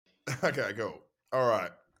Okay, cool. All right.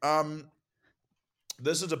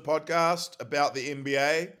 This is a podcast about the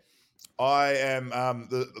NBA. I am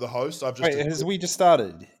the host. Wait, has we just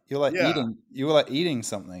started? You're like eating. You were like eating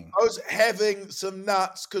something. I was having some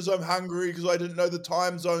nuts because I'm hungry because I didn't know the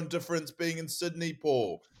time zone difference being in Sydney,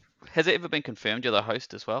 Paul. Has it ever been confirmed you're the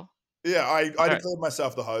host as well? Yeah, I declared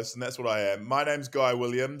myself the host, and that's what I am. My name's Guy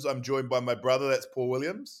Williams. I'm joined by my brother. That's Paul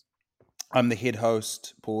Williams. I'm the head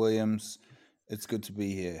host, Paul Williams. It's good to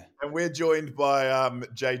be here. And we're joined by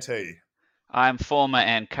JT. I'm former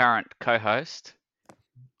and current co-host,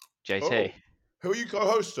 JT. Oh, who are you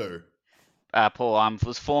co-host to? Paul, I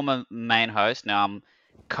was former main host. Now I'm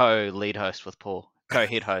co-lead host with Paul,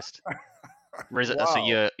 co-head host. Wow. So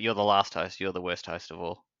you're the last host. You're the worst host of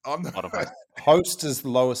all. I'm the host. Host is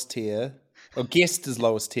lowest tier, or guest is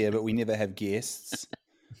lowest tier, but we never have guests.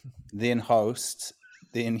 Then host,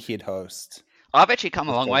 then head host. I've actually come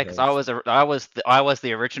a long way because I was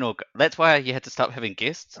the original. That's why you had to stop having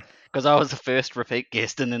guests, because I was the first repeat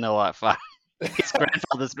guest, and then they're like, "Fuck." He's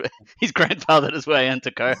grandfathered his way into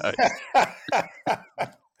co-host.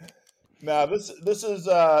 Now this is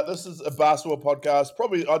a basketball podcast.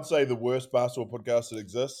 Probably I'd say the worst basketball podcast that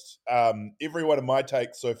exists. Every one of my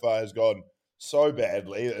takes so far has gone so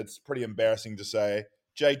badly. It's pretty embarrassing to say.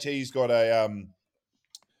 JT's got a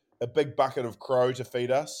big bucket of crow to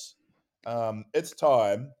feed us. It's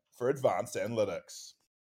time for advanced analytics.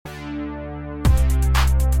 If you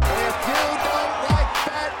don't like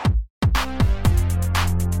that,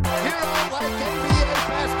 you don't like NBA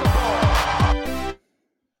basketball.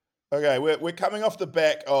 Okay, we're coming off the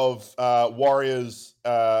back of Warriors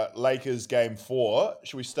Lakers game 4.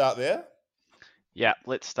 Should we start there? Yeah,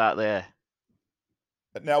 let's start there.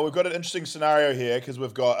 Now we've got an interesting scenario here because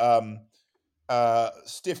we've got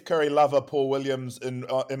Steph Curry lover Paul Williams in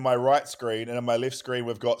my right screen, and in my left screen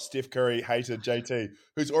we've got Steph Curry hater JT,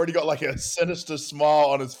 who's already got like a sinister smile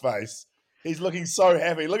on his face. He's looking so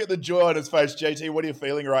happy. Look at the joy on his face, JT. What are you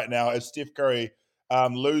feeling right now as Steph Curry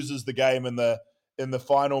loses the game in the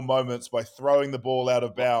final moments by throwing the ball out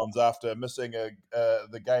of bounds after missing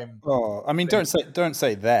the game? Oh, I mean, don't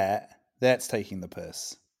say that. That's taking the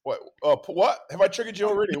piss. What? Have I triggered you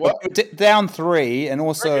already? What? Down 3, and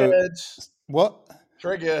also Triggered. What?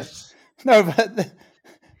 Triggered. No, but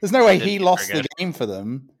there's no way he lost the game for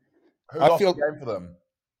them. Who lost the game for them?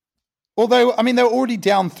 Although, I mean, they were already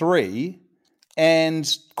down 3,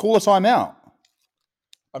 and call a timeout.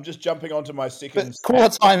 I'm just jumping onto my second. But call a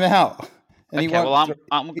timeout. Okay, well,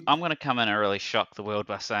 I'm going to come in and really shock the world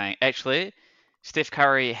by saying, actually, Steph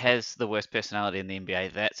Curry has the worst personality in the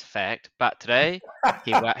NBA. That's a fact. But today,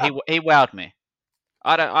 he wowed me.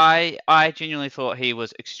 I genuinely thought he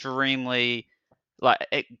was extremely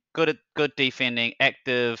good defending,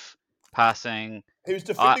 active, passing. He was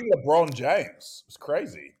defending LeBron James. It was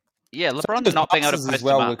crazy. Yeah, LeBron not being able to post as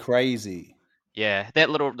well him up. Were crazy. Yeah, that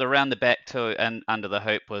little around the back too and under the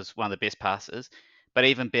hoop was one of the best passes. But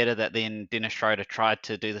even better that then Dennis Schroeder tried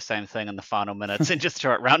to do the same thing in the final minutes and just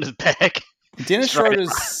throw it round his back. Dennis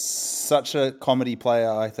Schroeder's such a comedy player,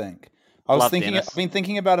 I think. I've been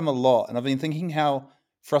thinking about him a lot, and I've been thinking how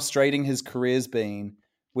frustrating his career's been,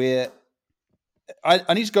 where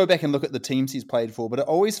I need to go back and look at the teams he's played for, but it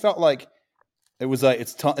always felt like it was like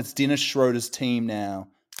it's Dennis Schroeder's team now.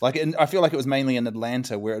 I feel like it was mainly in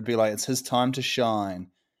Atlanta where it'd be like it's his time to shine,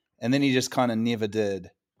 and then he just kind of never did.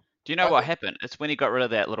 Do you know what happened? It's when he got rid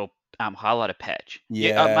of that little highlighter patch.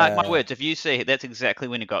 Yeah. My words, if you see, that's exactly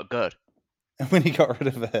when he got good. When he got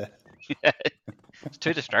rid of it. Yeah. It's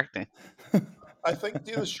too distracting. I think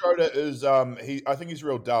Dennis Schroeder is I think he's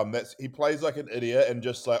real dumb. He plays like an idiot and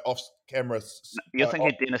just like off camera. You're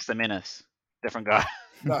thinking Dennis the Menace, different guy.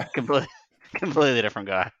 No. completely different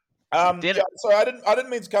guy. So I didn't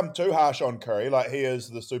mean to come too harsh on Curry. Like, he is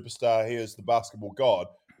the superstar, he is the basketball god.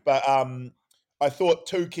 But I thought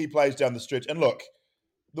 2 key plays down the stretch. And look,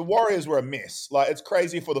 the Warriors were a mess. Like, it's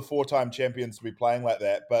crazy for the 4-time champions to be playing like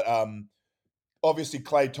that. But obviously,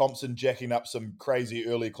 Klay Thompson jacking up some crazy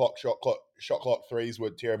early shot clock threes were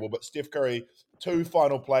terrible. But Steph Curry, 2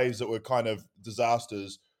 final plays that were kind of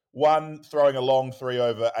disasters. One, throwing a long 3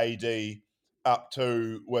 over AD up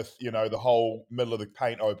to with, the whole middle of the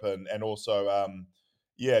paint open. And also,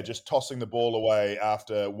 just tossing the ball away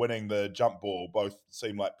after winning the jump ball. Both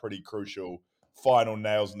seem like pretty crucial final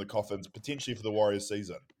nails in the coffins, potentially for the Warriors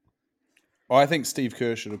season. Well, I think Steve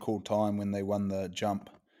Kerr should have called time when they won the jump.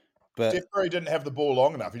 But Steph Curry didn't have the ball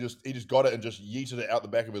long enough. He just got it and just yeeted it out the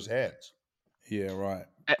back of his hands. Yeah, right.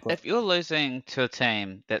 If you're losing to a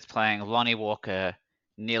team that's playing Lonnie Walker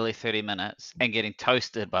nearly 30 minutes and getting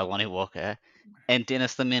toasted by Lonnie Walker and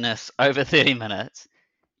Dennis the Menace over 30 minutes,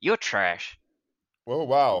 you're trash. Oh,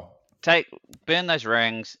 wow. burn those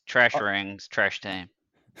rings, trash rings, trash team.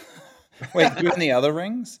 Wait, burn the other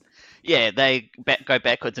rings? Yeah, they go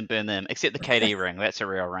backwards and burn them, except the KD ring. That's a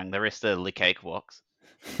real ring. The rest are the cakewalks.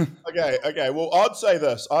 Okay. Well, I'd say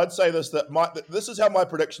this that this is how my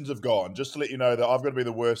predictions have gone. Just to let you know that I've got to be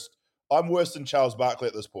the worst. I'm worse than Charles Barkley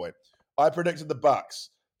at this point. I predicted the Bucks.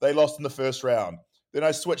 They lost in the first round. Then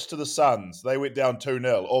I switched to the Suns. They went down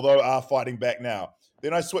 2-0, although are fighting back now.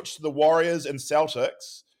 Then I switched to the Warriors and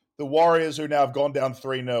Celtics. The Warriors who now have gone down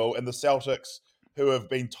 3-0, and the Celtics who have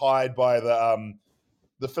been tied by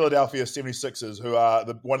the Philadelphia 76ers, who are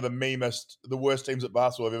one of the worst teams at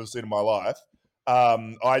basketball I've ever seen in my life.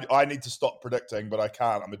 I need to stop predicting, but I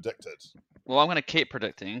can't. I'm addicted. Well, I'm going to keep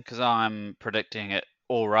predicting because I'm predicting it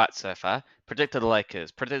all right so far. Predicted the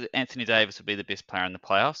Lakers. Predicted Anthony Davis would be the best player in the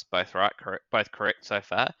playoffs. Both correct so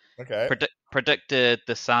far. Okay. Predicted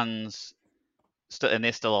the Suns, and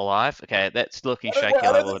they're still alive. Okay, that's looking shaky.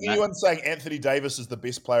 I don't think anyone's saying Anthony Davis is the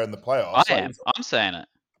best player in the playoffs. I am. I'm saying it.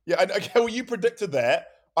 Yeah. Okay. Well, you predicted that.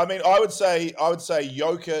 I mean, I would say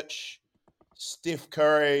Jokic, Steph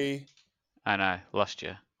Curry. I know, lost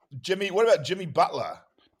you. What about Jimmy Butler?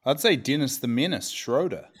 I'd say Dennis the Menace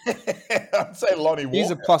Schroeder. I'd say Lonnie Walker. He's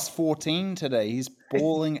a plus 14 today. He's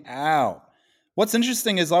balling out. What's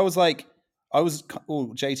interesting is JT,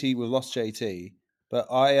 we've lost JT, but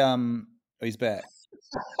he's back.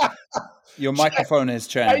 Your microphone has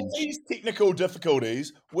changed. JT's technical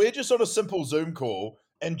difficulties. We're just on a simple Zoom call,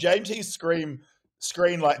 and JT's screen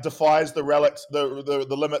like defies the relics, the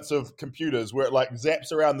limits of computers, where it like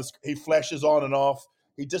zaps around he flashes on and off,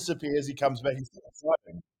 he disappears, he comes back. He's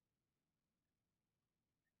exciting.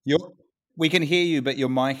 We can hear you, but your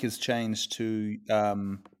mic has changed to a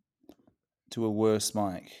worse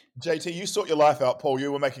mic. JT, you sort your life out, Paul.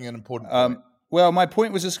 You were making an important point. Well, my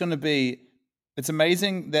point was just going to be, it's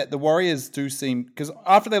amazing that the Warriors do seem, because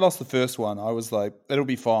after they lost the first one, I was like, it'll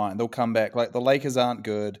be fine. They'll come back. Like, the Lakers aren't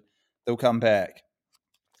good. They'll come back.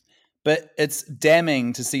 But it's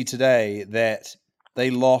damning to see today that they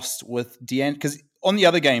lost with because on the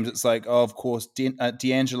other games, it's like, oh, of course,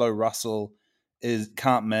 D'Angelo Russell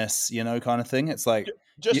can't miss, kind of thing. It's like,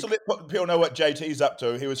 just to let people know what JT's up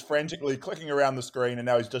to, he was frantically clicking around the screen and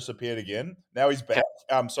now he's disappeared again. Now he's back.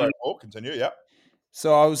 Sorry, Paul, continue. Yeah.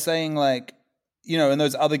 So I was saying, like, in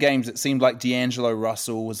those other games, it seemed like D'Angelo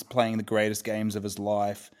Russell was playing the greatest games of his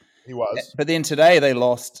life. He was. But then today they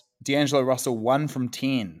lost. D'Angelo Russell 1 from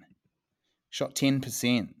 10. Shot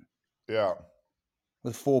 10%. Yeah.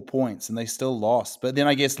 With 4 points, and they still lost. But then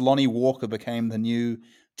I guess Lonnie Walker became the new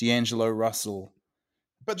D'Angelo Russell.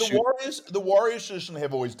 But the Warriors traditionally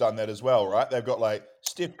have always done that as well, right? They've got like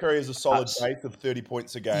Steph Curry as a solid base of 30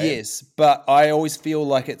 points a game. Yes, but I always feel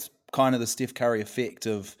like it's kind of the Steph Curry effect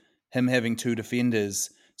of him having two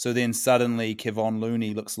defenders. So then suddenly Kevon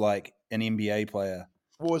Looney looks like an NBA player.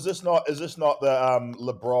 Well, is this not the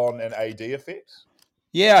LeBron and AD effect?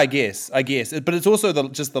 Yeah, I guess. But it's also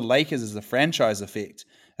just the Lakers as a franchise effect.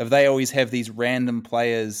 If they always have these random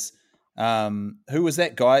players, who was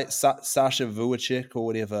that guy? Sasha Vujačić or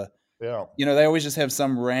whatever. Yeah. They always just have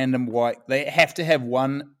some random they have to have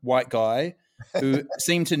one white guy who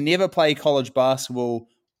seem to never play college basketball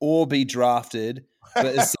or be drafted, but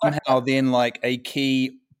is somehow then like a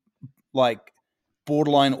key, like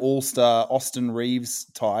borderline all-star Austin Reeves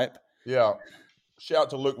type. Yeah. Shout out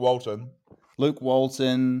to Luke Walton.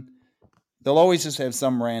 They'll always just have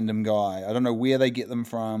some random guy. I don't know where they get them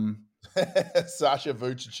from. Sasha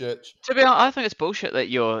Vujačić. To be honest, I think it's bullshit that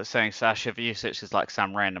you're saying Sasha Vujačić is like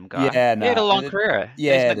some random guy. Yeah, no. He had a long career.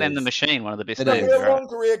 Yeah, he's nicknamed the Machine, one of the best He names. had a long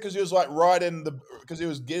career because he was like because he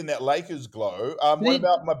was getting that Lakers glow. What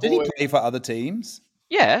about my boy? Did he play for other teams?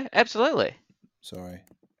 Yeah, absolutely. Sorry.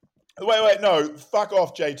 Wait, no, fuck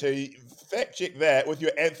off, JT. Fact check that with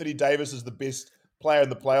your Anthony Davis is the best player in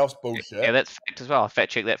the playoffs bullshit. Yeah, that's fact as well. I'll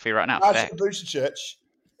fact check that for you right now. Sasha Vujačić,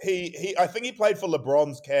 I think he played for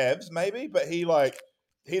LeBron's Cavs, maybe, but he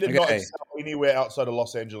did not excel anywhere outside of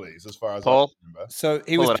Los Angeles, as far as I remember. So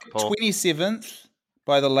he was 27th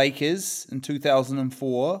by the Lakers in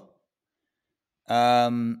 2004.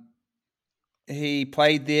 He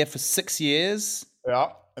played there for 6 years. Yeah,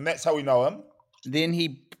 and that's how we know him. Then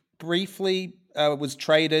he briefly was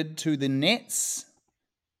traded to the Nets,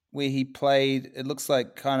 where he played, it looks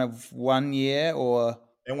like kind of 1 year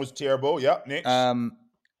and was terrible. Yeah, next.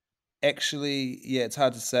 Actually, yeah, it's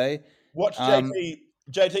hard to say. Watch JT.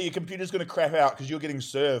 JT, your computer's going to crap out because you're getting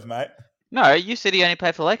served, mate. No, you said he only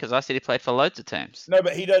played for Lakers. I said he played for loads of teams. No,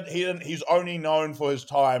 but he didn't. He's only known for his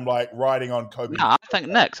time like riding on Kobe. No, I think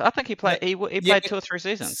Knicks. I think he played. He played 2 or 3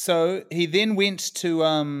 seasons. So he then went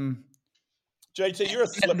to JT, you're a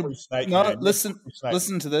slippery snake. No, man. listen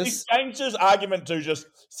to He this. changed his argument to just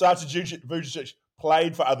Sasha Vujačić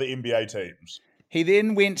played for other NBA teams. He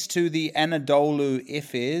then went to the Anadolu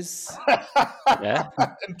Efes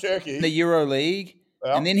in Turkey, in the EuroLeague,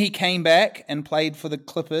 and then he came back and played for the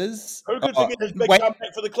Clippers. Who could think of his big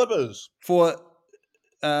comeback for the Clippers?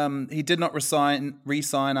 He did not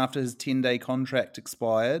re-sign after his 10-day contract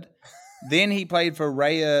expired. Then he played for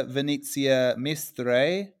Real Venezia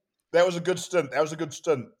Mestre. That was a good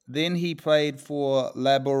stint. Then he played for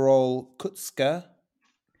Laborol Kutska.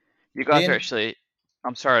 You guys are actually.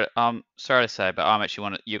 I'm sorry to say, but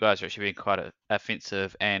you guys are actually being quite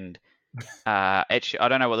offensive, and actually, I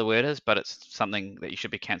don't know what the word is, but it's something that you should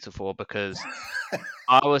be cancelled for, because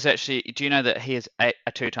I was actually. Do you know that he is a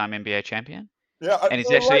 2-time NBA champion? Yeah, and he's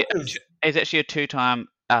actually a 2-time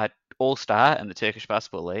All-Star in the Turkish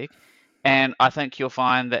Basketball League, and I think you'll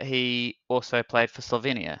find that he also played for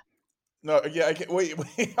Slovenia. No, yeah, okay.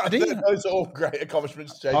 Those are all great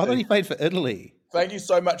accomplishments, JT. I thought he played for Italy. Thank you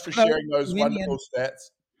so much for sharing those wonderful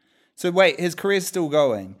stats. So wait, his career's still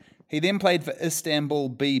going. He then played for Istanbul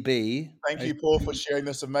BB. Thank you, Paul, for sharing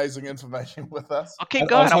this amazing information with us. I'll keep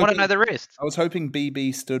going. I want to know the rest. I was hoping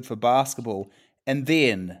BB stood for basketball. And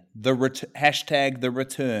then the hashtag the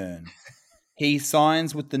return. He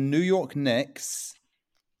signs with the New York Knicks,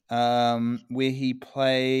 where he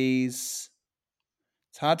plays.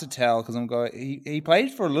 It's hard to tell because he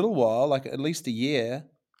played for a little while, like at least a year.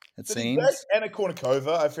 It seems. Anna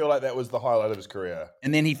Kournikova, I feel like that was the highlight of his career.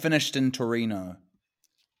 And then he finished in Torino.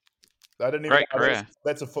 I didn't even. Great career.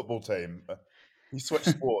 That's a football team. He switched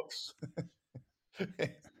sports.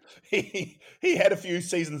 He had a few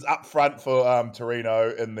seasons up front for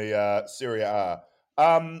Torino in the Serie A.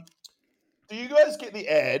 Do you guys get the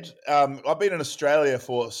ad? I've been in Australia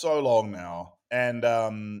for so long now, and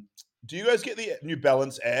do you guys get the New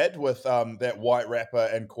Balance ad with that white rapper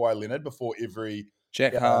and Kawhi Leonard before every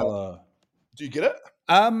Jack Harlow? Do you get it?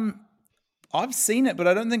 I've seen it, but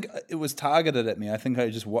I don't think it was targeted at me. I think I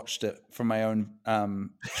just watched it from my own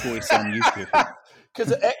choice on YouTube.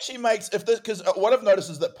 Because it actually makes because what I've noticed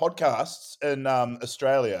is that podcasts in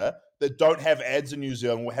Australia that don't have ads in New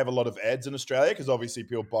Zealand will have a lot of ads in Australia, because obviously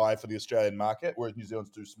people buy for the Australian market, whereas New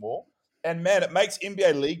Zealand's too small. And man, it makes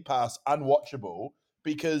NBA League Pass unwatchable,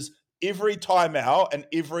 because every time out and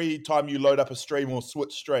every time you load up a stream or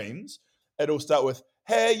switch streams, it'll start with,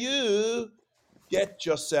 "Hey you, get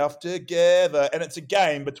yourself together," and it's a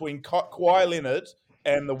game between Kawhi Leonard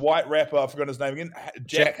and the white rapper. I forgot his name again.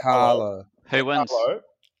 Jack Harlow. Who wins?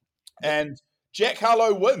 And Jack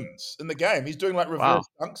Harlow wins in the game. He's doing like reverse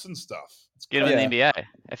dunks and stuff. Get him in the NBA.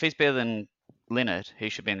 If he's better than Leonard, he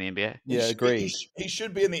should be in the NBA. Yeah, agreed. He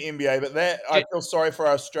should be in the NBA, but I feel sorry for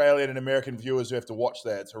our Australian and American viewers who have to watch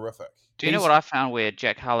that. It's horrific. Do you know what I found where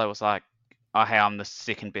Jack Harlow was like, "Oh, hey, I'm the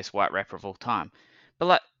second best white rapper of all time," but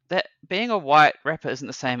like that, being a white rapper isn't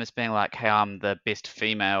the same as being like, "Hey, I'm the best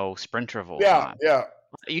female sprinter of all time." Yeah.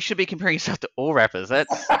 You should be comparing yourself to all rappers.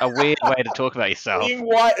 That's a weird way to talk about yourself. Being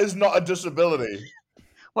white is not a disability.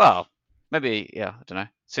 Well, maybe, yeah, I don't know.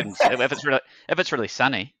 If it's really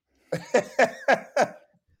sunny.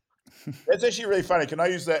 That's actually really funny. Can I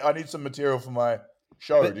use that? I need some material for my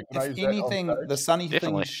show. If anything,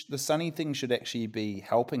 the sunny thing should actually be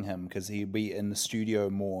helping him, because he'd be in the studio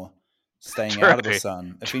more, staying out of the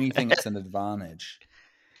sun. If anything, it's an advantage.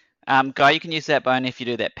 Guy, you can use that bone if you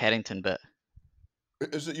do that Paddington bit.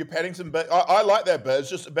 Is it your Paddington bit? I like that bit. It's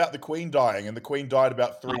just about the Queen dying, and the Queen died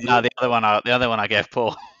about 3 years. No, the other one I gave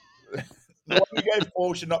Paul. The one you gave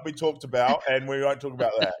Paul should not be talked about, and we won't talk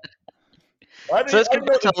about that. So let's go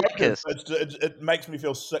back to the Lakers. It makes me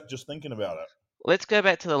feel sick just thinking about it. Let's go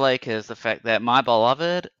back to the Lakers. The fact that my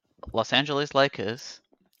beloved Los Angeles Lakers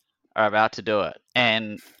are about to do it,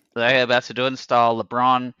 and they're about to do it in style.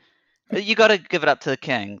 LeBron. You got to give it up to the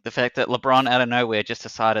king. The fact that LeBron out of nowhere just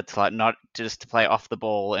decided to to play off the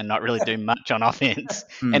ball and not really do much on offense,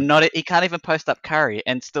 and he can't even post up Curry,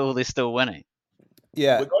 and they're still winning.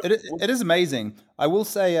 Yeah, it is amazing. I will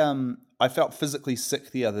say, I felt physically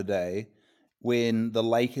sick the other day when the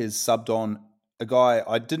Lakers subbed on a guy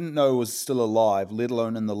I didn't know was still alive, let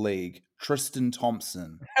alone in the league, Tristan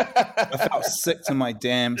Thompson. I felt sick to my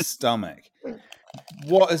damn stomach.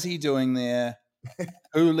 What is he doing there?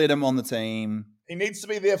 Who let him on the team? He needs to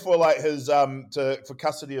be there for like his for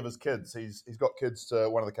custody of his kids. He's got kids to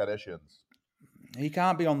one of the Kardashians. He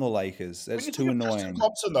can't be on the Lakers. That's too annoying. Tristan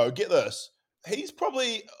Thompson, though, get this. He's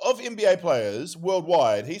probably, of NBA players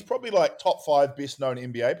worldwide, he's probably like top 5 best known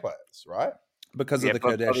NBA players, right? Because of the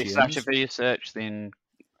Kardashians. Sasha for your search, then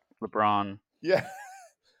LeBron. Yeah.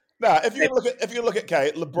 No, if you look at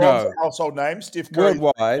Kate, LeBron's a household name. Steph Curry's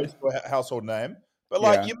worldwide a household name. But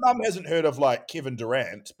like your mum hasn't heard of like Kevin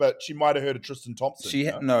Durant, but she might have heard of Tristan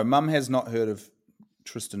Thompson. No, mum has not heard of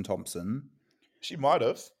Tristan Thompson. She might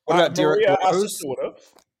have. What about Derrick Maria, Rose?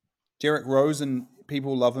 Derrick Rose, and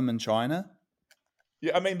people love him in China.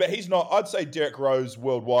 Yeah, I mean, but he's not. I'd say Derrick Rose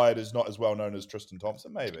worldwide is not as well known as Tristan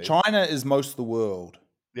Thompson. Maybe China is most of the world.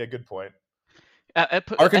 Yeah, good point. I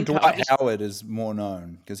reckon Dwight Howard is more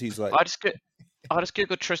known because he's like. I just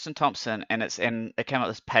googled Tristan Thompson and it came up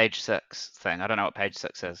this Page 6 thing. I don't know what Page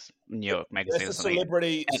 6 is. New York Magazine. It's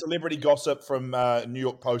a celebrity gossip from New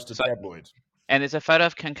York Post tabloid. And there's a photo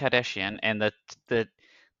of Kim Kardashian, and the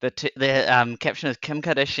caption is Kim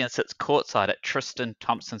Kardashian sits courtside at Tristan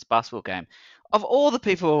Thompson's basketball game. Of all the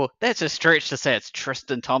people, that's a stretch to say it's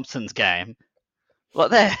Tristan Thompson's game. Like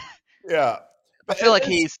that. Yeah. I feel like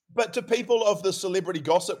But to people of the celebrity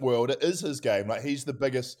gossip world, it is his game. Like he's the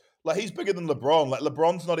biggest. Like he's bigger than LeBron. Like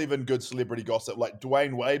LeBron's not even good celebrity gossip. Like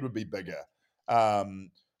Dwayne Wade would be bigger.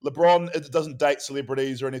 LeBron it doesn't date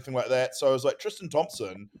celebrities or anything like that. So I was like Tristan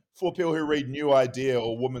Thompson, for people who read New Idea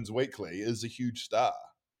or Women's Weekly, is a huge star.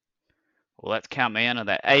 Well, let's count me in on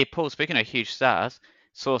that. Hey, Paul, speaking of huge stars,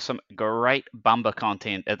 saw some great Bumba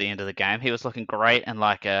content at the end of the game. He was looking great in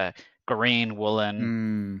like a green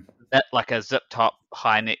woolen, like a zip top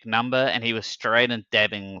high neck number, and he was straight and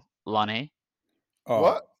dabbing Lonnie. Oh,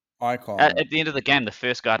 what? Icon. At the end of the game, the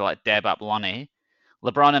first guy to like dab up Lonnie.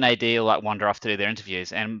 LeBron and AD will like wander off to do their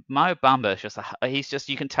interviews, and Mo Bamba is just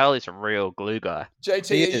you can tell he's a real glue guy. JT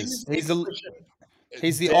he is.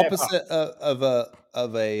 He's the opposite of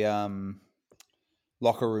a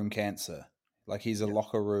locker room cancer. Like he's a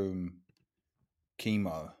locker room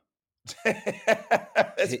chemo.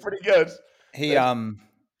 That's pretty good.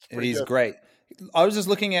 He's great. I was just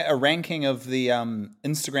looking at a ranking of the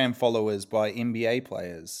Instagram followers by NBA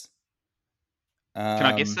players. Can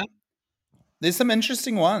I guess that? There's some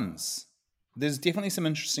interesting ones. There's definitely some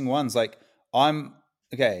interesting ones. Like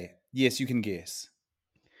okay. Yes, you can guess.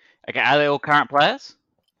 Okay, are they all current players?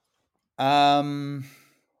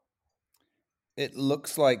 It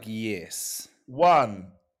looks like yes.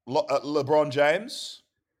 One, LeBron James.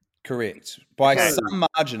 Correct. By some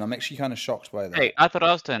margin. I'm actually kind of shocked by that. Hey, I thought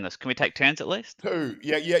I was doing this. Can we take turns at least? Two.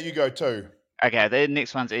 Yeah, you go two. Okay, the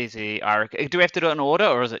next one's easy. I reckon. Do we have to do it in order,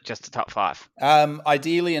 or is it just the top five?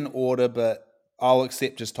 Ideally in order, but I'll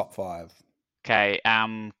accept just top five. Okay.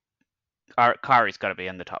 Kyrie's got to be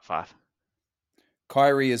in the top five.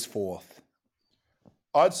 Kyrie is fourth.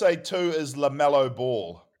 I'd say two is LaMelo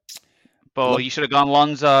Ball. You should have gone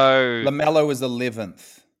Lonzo. LaMelo is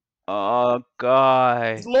 11th. Oh,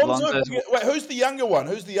 guy. Wait, who's the younger one?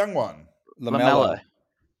 Who's the young one? LaMelo.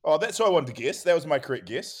 Oh, that's what I wanted to guess. That was my correct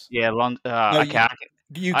guess. Yeah, okay.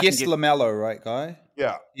 You guessed LaMelo, right, Guy?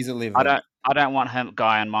 Yeah. He's 11. I don't want him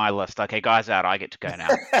guy on my list. Okay, Guy's out. I get to go now.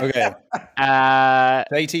 Okay.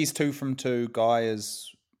 JT's 2 from 2. Guy is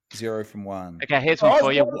 0 from 1. Okay, here's one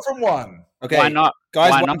for you. 1 from 1. Okay. Why not?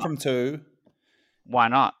 Guy's Why 1 not? from 2. Why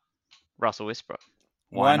not? Russell Westbrook.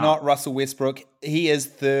 Why not Russell Westbrook? He is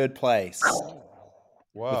third place.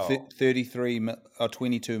 Wow. With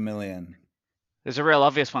 22 million. There's a real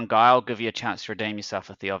obvious one, Guy. I'll give you a chance to redeem yourself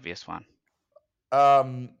with the obvious one.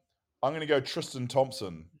 I'm going to go Tristan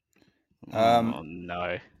Thompson. Oh,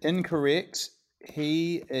 no. Incorrect.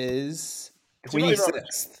 He is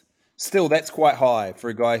 26th. Still, that's quite high for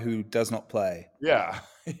a guy who does not play. Yeah.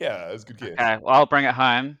 Yeah, that's a good guess. Okay, well, I'll bring it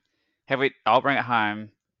home. I'll bring it home.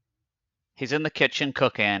 He's in the kitchen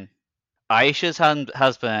cooking. Aisha's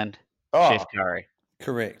husband, Chef Curry.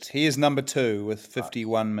 Correct. He is number 2 with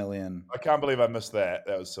 51 million. I can't believe I missed that.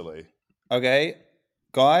 That was silly. Okay.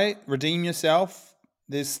 Guy, redeem yourself.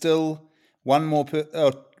 There's still one more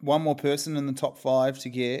person in the top 5 to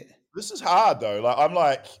get. This is hard though. I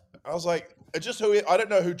was like, it's just I don't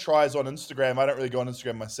know who tries on Instagram. I don't really go on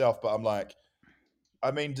Instagram myself, but I'm like, I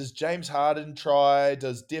mean, does James Harden try?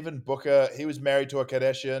 Does Devin Booker? He was married to a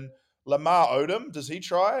Kardashian. Lamar Odom, does he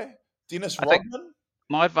try? Dennis Rodman?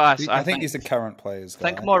 My advice, I think these are current players.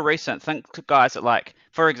 Think more recent. Think to guys that like,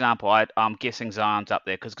 for example, I'm guessing Zion's up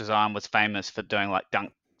there because Zion was famous for doing like dunks.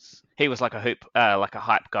 He was like a hype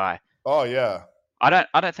guy. Oh yeah. I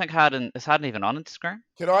don't think Harden is even on Instagram.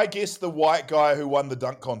 Can I guess the white guy who won the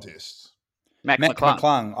dunk contest? Matt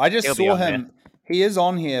McClung. I just saw him. He is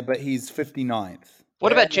on here, but he's 59th.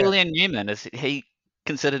 What about Julian Newman? Is he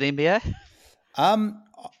considered NBA?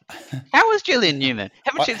 How is Julian Newman?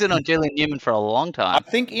 Haven't checked in on Julian Newman for a long time. I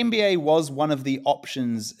think NBA was one of the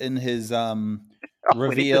options in his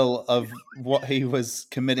reveal of what he was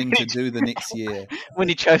committing to do the next year. When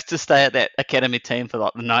he chose to stay at that academy team for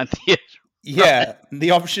like the 9th year. Yeah,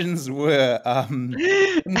 the options were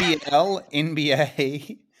NBL,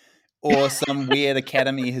 NBA, or some weird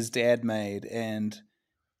academy his dad made, and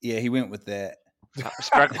yeah, he went with that.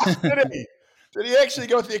 Did he actually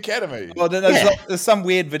go with the academy? Well, there's some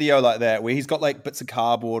weird video like that where he's got like bits of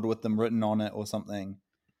cardboard with them written on it or something.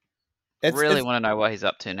 I really want to know what he's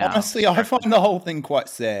up to now. Honestly, I find the whole thing quite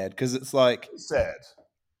sad because it's like sad.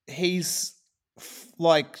 He's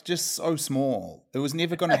like just so small. It was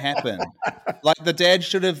never going to happen. Like the dad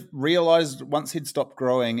should have realized once he'd stopped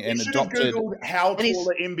growing and adopted. Have Googled how tall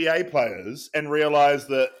are NBA players and realized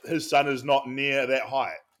that his son is not near that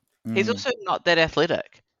height. He's also not that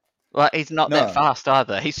athletic. Like he's not that fast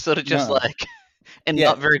either. He's sort of just like, and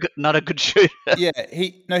not very good, not a good shooter. Yeah,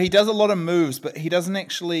 he does a lot of moves, but he doesn't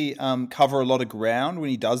actually cover a lot of ground when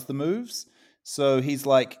he does the moves. So he's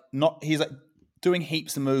like doing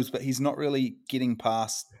heaps of moves, but he's not really getting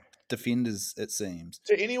past defenders. It seems.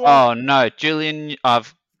 To anyone? Oh no, Julian!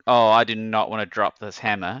 I do not want to drop this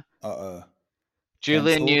hammer.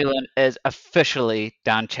 Julian Newland is officially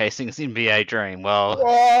done chasing his NBA dream. Well,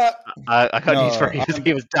 I got news for you.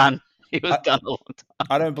 He was done. He was done a long time.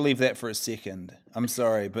 I don't believe that for a second. I'm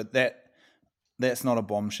sorry, but that's not a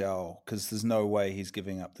bombshell because there's no way he's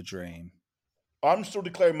giving up the dream. I'm still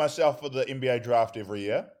declaring myself for the NBA draft every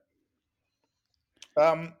year.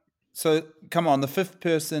 So come on, the fifth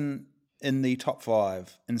person in the top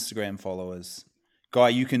 5 Instagram followers, Guy,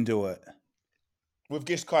 you can do it. We've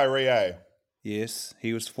guessed Kyrie, eh? Yes,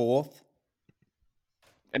 he was 4th.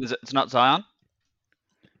 And it's not Zion?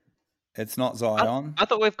 It's not Zion. I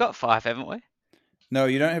thought we've got 5, haven't we? No,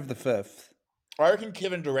 you don't have the 5th. I reckon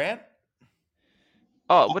Kevin Durant.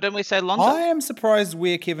 Oh, but didn't we say Lonzo? I am surprised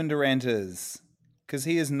where Kevin Durant is because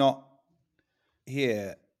he is not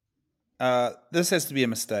here. This has to be a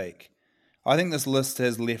mistake. I think this list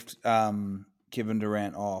has left Kevin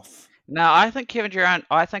Durant off. No, I think Kevin Durant,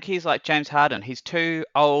 I think he's like James Harden. He's too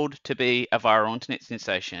old to be a viral internet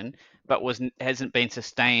sensation, but hasn't been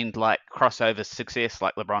sustained like crossover success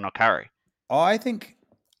like LeBron or Curry. I think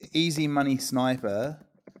Easy Money Sniper,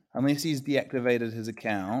 unless he's deactivated his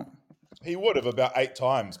account. He would have about 8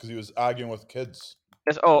 times because he was arguing with kids.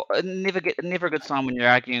 Never a good sign when you're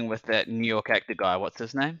arguing with that New York actor guy. What's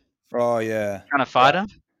his name? Oh, yeah. Trying to fight him?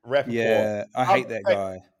 Rappaport. Yeah, I hate that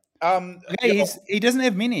guy. He doesn't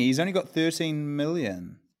have many. He's only got 13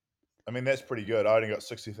 million. I mean, that's pretty good. I only got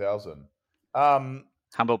 60,000.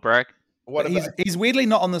 Humble brag. He's weirdly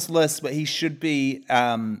not on this list, but he should be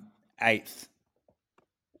 8th. 8th,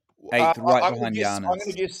 right behind Giannis. I'm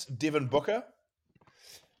going to guess Devin Booker.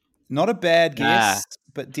 Not a bad guess,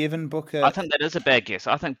 but Devin Booker. I think that is a bad guess.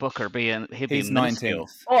 I think Booker he'd be He's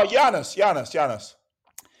 19th. Oh, Giannis.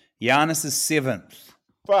 Giannis is 7th.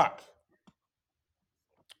 Fuck.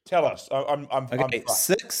 Tell us. I'm okay.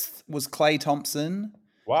 6th was Klay Thompson.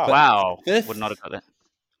 Wow. 5th, would not have got that.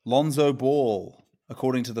 Lonzo Ball,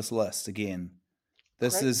 according to this list again.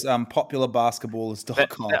 This is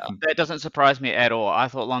popularbasketballers.com. That doesn't surprise me at all. I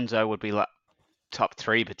thought Lonzo would be like top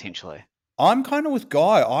 3 potentially. I'm kind of with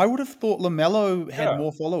Guy. I would have thought LaMelo had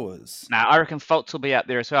more followers. Now, I reckon Fultz will be out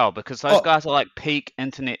there as well because those guys are like peak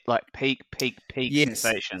internet, like peak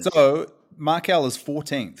sensations. So Markel is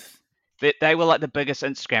 14th. They were like the biggest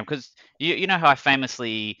Instagram because you know how I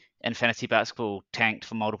famously in fantasy basketball tanked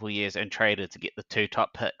for multiple years and traded to get the 2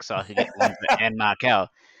 top picks so I could get Lonzo and Markel.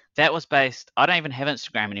 That was based. I don't even have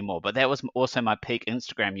Instagram anymore, but that was also my peak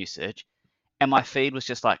Instagram usage, and my feed was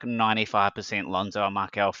just like 95% Lonzo and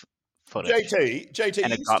Markel footage. JT,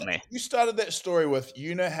 and it got me. You started that story with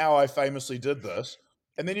you know how I famously did this,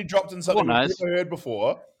 and then you dropped in something we've never heard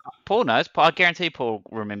before. Paul knows. I guarantee Paul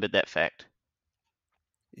remembered that fact.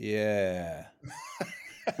 Yeah.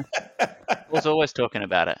 Paul's always talking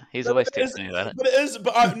about it. He's always texting me about it. But it is.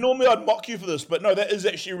 But normally I'd mock you for this, but no, that is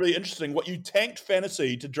actually really interesting. What you tanked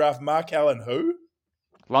fantasy to draft Markel and who?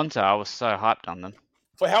 Lonzo. I was so hyped on them.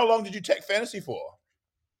 For how long did you tank fantasy for?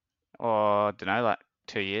 Oh, I don't know, like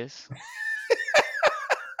 2 years.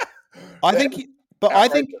 I think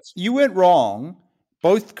you weren't wrong.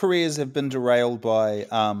 Both careers have been derailed by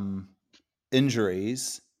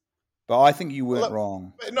injuries. But I think you weren't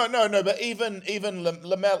wrong. No. But even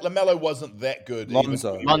LaMelo wasn't that good.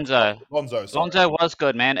 Lonzo was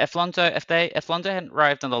good, man. If Lonzo hadn't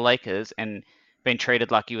arrived on the Lakers and been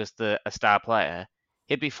treated like he was a star player,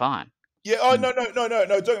 he'd be fine. Yeah. Oh no.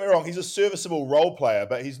 Don't get me wrong. He's a serviceable role player,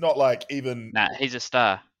 but he's not like even. Nah, he's a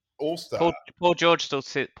star. All-star. Paul George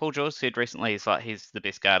said recently he's the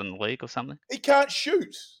best guard in the league or something. He can't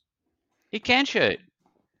shoot. He can shoot.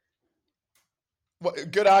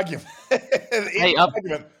 Good argument.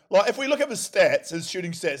 Argument. Like if we look at his stats, his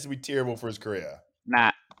shooting stats would be terrible for his career.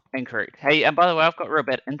 Nah, Incorrect. Hey, and by the way, I've got real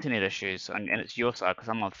bad internet issues, and it's your side because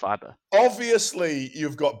I'm on fiber. Obviously,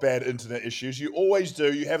 you've got bad internet issues. You always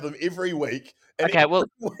do. You have them every week. And Okay, well,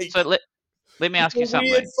 every week, so let me ask you it's a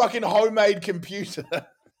weird something. fucking homemade computer.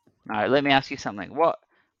 No, let me ask you something. What?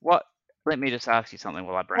 Let me just ask you something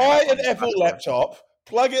while I bring Buy it up. an Apple laptop,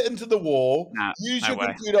 plug it into the wall, No, use no your way.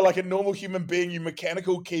 computer like a normal human being, you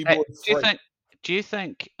mechanical Hey, keyboard freak. do you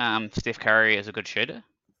think Steph Curry is a good shooter?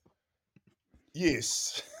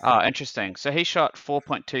 Yes. Oh, interesting. So he shot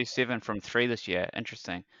 4.27 from 3 this year.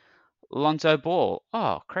 Interesting. Lonzo Ball.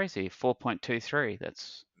 Oh, crazy. 4.23.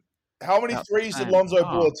 That's How many about threes the did same. Lonzo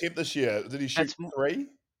Ball Oh, attempt this year? Did he shoot that's more. 3?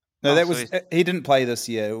 No, Oh, that so was he didn't play this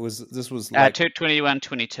year. This was like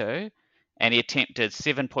 21-22, and he attempted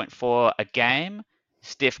 7.4 a game.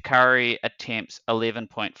 Steph Curry attempts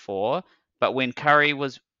 11.4, but when Curry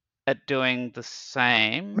was doing the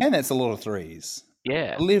same, man, that's a lot of threes.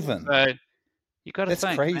 yeah. 11. So you got to That's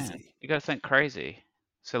think, man. crazy. You got to think crazy.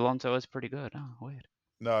 So Lonzo is pretty good. Oh, weird.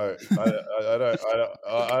 No, I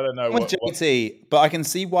don't know I'm with what. JT, but I can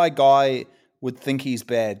see why Guy would think he's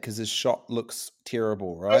bad because his shot looks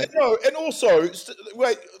terrible, right? No, and also,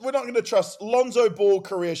 wait, we're not going to trust Lonzo Ball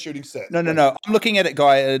career shooting stats. No. I'm looking at it,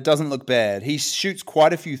 Guy. It doesn't look bad. He shoots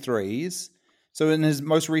quite a few threes. So in his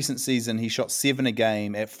most recent season, he shot 7 a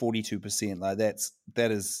game at 42%. Like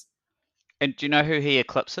that is. And do you know who he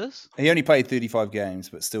eclipses? He only played 35 games,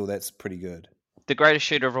 but still, that's pretty good. The greatest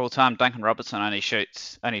shooter of all time, Duncan Robertson, only shot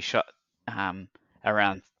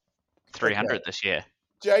around 300 this year.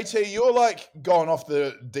 JT, you're like gone off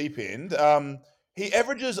the deep end. He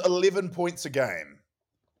averages 11 points a game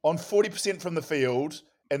on 40% from the field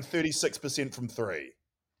and 36% from 3.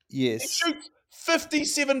 Yes. He shoots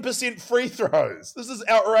 57% free throws. This is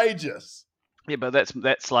outrageous. Yeah, but that's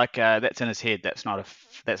in his head. That's not a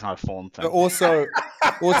form thing. But also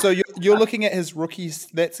you're looking at his rookies.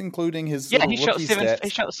 That's including his Yeah, he shot stats.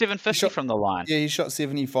 He shot 750 from the line. Yeah, he shot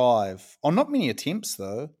 75 on not many attempts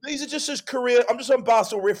though. These are just his career. I'm just on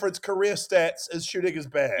Barstool Reference. Career stats as shooting is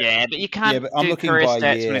bad. Yeah, but you can't I'm do looking career by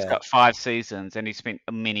stats when he's year. got 5 seasons and he spent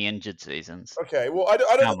many injured seasons. Okay, well, I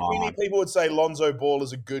don't Come think many on. people would say Lonzo Ball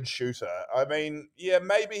is a good shooter. I mean, yeah,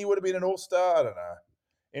 maybe he would have been an all-star. I don't know.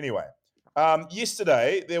 Anyway,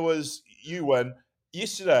 yesterday there was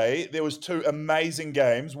Yesterday there was 2 amazing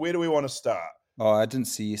games. Where do we want to start? Oh, I didn't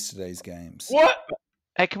see yesterday's games. What?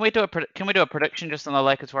 Hey, can we do a prediction just on the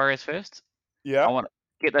Lakers Warriors first? Yeah. I want to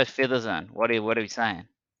get those feathers in. What are we saying?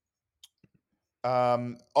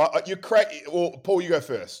 You crack. Well, Paul, you go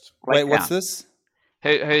first. Wait, what's this?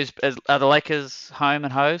 Are the Lakers home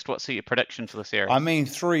and hosed? What's your prediction for the series? I mean,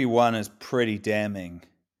 3-1 is pretty damning.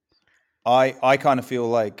 I kind of feel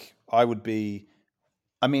like I would be.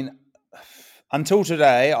 I mean, until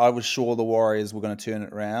today, I was sure the Warriors were going to turn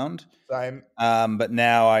it around. Same. But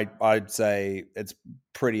now I'd say it's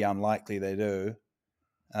pretty unlikely they do.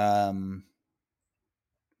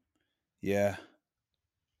 Yeah.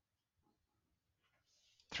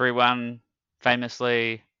 3-1,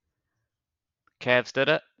 famously, Cavs did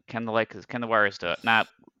it. Can the Warriors do it? Nah,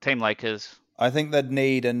 Team Lakers. I think they'd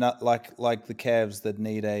need a nut like the Cavs. They'd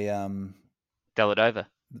need a Dellavedova.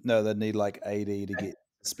 No, they'd need like AD to get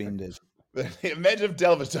suspended. Imagine if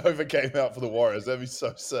Dellavedova came out for the Warriors. That'd be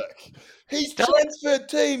so sick. He's transferred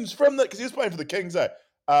teams from because he was playing for the Kings.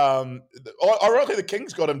 Ironically, the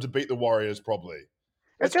Kings got him to beat the Warriors. Probably.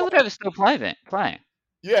 Is Dellavedova still playing?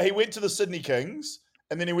 Yeah, he went to the Sydney Kings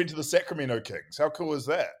and then he went to the Sacramento Kings. How cool is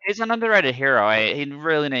that? He's an underrated hero. He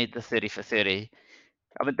really needs the 30 for 30.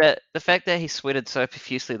 I mean, the fact that he sweated so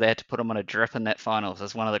profusely they had to put him on a drip in that finals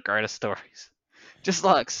is one of the greatest stories. Just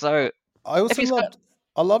like so. I also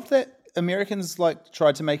loved that Americans like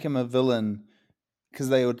tried to make him a villain because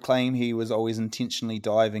they would claim he was always intentionally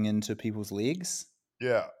diving into people's legs.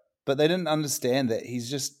 Yeah, but they didn't understand that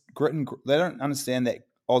he's just grit and. They don't understand that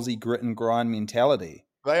Aussie grit and grind mentality.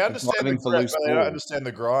 They understand the grit, but they don't understand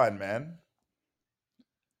the grind, man.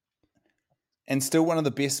 And still one of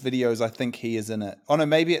the best videos, I think he is in it. Oh no,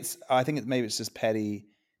 maybe it's just Patty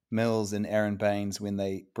Mills and Aaron Baines when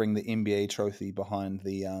they bring the NBA trophy behind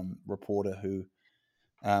the reporter who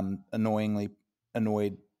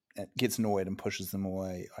gets annoyed and pushes them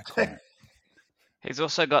away. Iconic. He's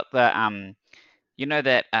also got the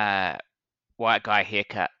that white guy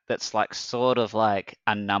haircut that's like sort of like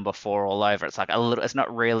a number 4 all over. It's like a little. It's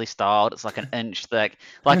not really styled. It's like an inch thick.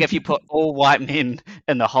 Like if you put all white men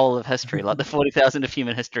in the whole of history, like the 40,000 of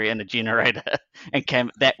human history, in a generator,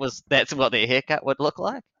 and that's what their haircut would look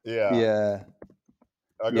like. Yeah.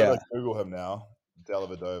 I gotta Google him now.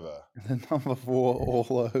 Dellavedova. The number 4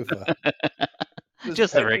 all over.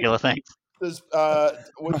 Just the regular things. There's I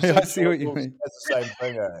see what you mean. Has the same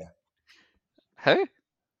thing, eh? Who?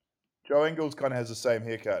 Joe Ingles kind of has the same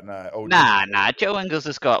haircut. No, Nah. Joe Ingles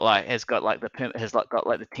has got like the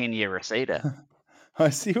 10-year receder. I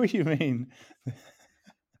see what you mean.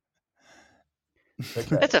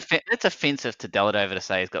 Okay. It's offensive to Dellavedova to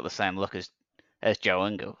say he's got the same look as Joe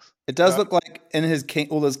Ingles. It does look like in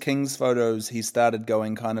all his Kings photos, he started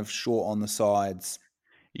going kind of short on the sides.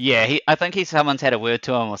 Yeah, I think someone's had a word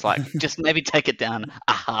to him and was like, just maybe take it down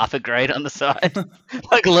a half a grade on the side.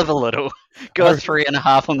 Like live a little. Go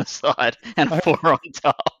 3.5 on the side and 4 on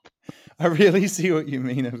top. I really see what you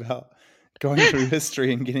mean about going through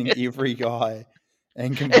history and getting every guy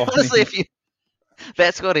and combining. Honestly,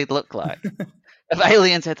 that's what he'd look like. If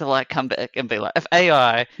aliens had to like come back and be like, if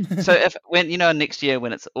AI, so if when next year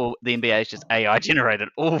when it's all the NBA is just AI generated,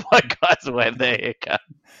 all white guys will have their haircut.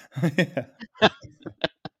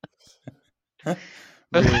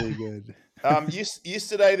 Really good.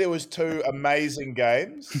 Yesterday there was 2 amazing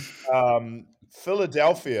games.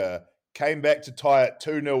 Philadelphia came back to tie it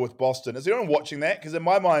 2-0 with Boston. Is anyone watching that? Because in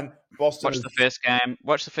my mind, Boston. Watch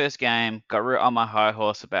the first game. Got real on my high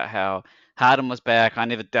horse about how Harden was back. I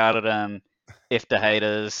never doubted him. F the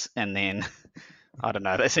haters, and then I don't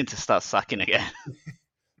know. They seem to start sucking again.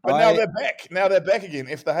 But now they're back. Now they're back again.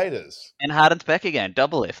 F the haters. And Harden's back again.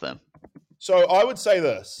 Double F them. So I would say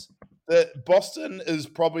this: that Boston is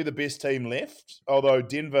probably the best team left, although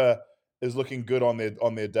Denver is looking good on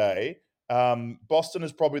their day. Boston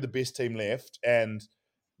is probably the best team left, and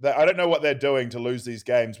I don't know what they're doing to lose these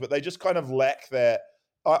games, but they just kind of lack that.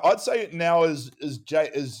 I'd say now is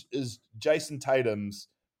Jason Tatum's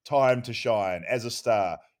time to shine as a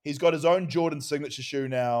star. He's got his own Jordan signature shoe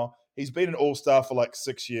now. He's been an all-star for like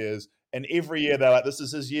 6 years, and every year they're like, this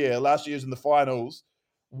is his year. Last year's in the finals.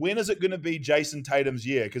 When is it going to be Jason Tatum's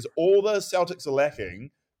year? Because all the Celtics are lacking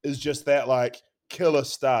is just that like killer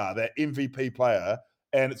star, that MVP player,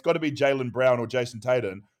 and it's got to be Jaylen Brown or Jason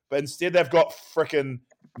Tatum. But instead they've got frickin'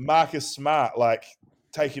 Marcus Smart like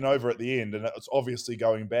taking over at the end, and it's obviously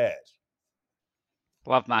going bad.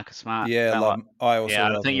 Love Marcus Smart. Yeah, I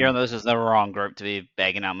think you're on this is the wrong group to be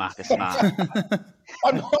bagging out Marcus Smart.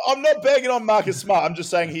 I'm not bagging on Marcus Smart. I'm just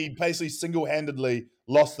saying he basically single-handedly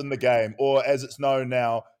lost them the game, or as it's known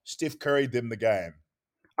now, Steph Curry'd them the game.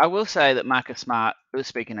 I will say that Marcus Smart,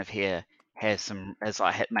 speaking of hair, is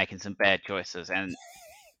making some bad choices, and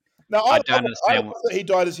I don't understand. That he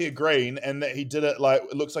dyed his hair green, and that he did it like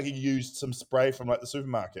it looks like he used some spray from like the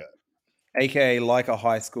supermarket. AKA like a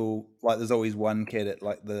high school, like there's always one kid at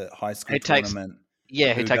like the high school tournament.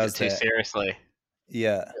 Who takes it too seriously.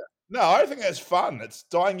 Yeah. No, I think that's fun. It's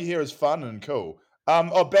dyeing your hair is fun and cool.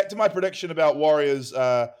 Back to my prediction about Warriors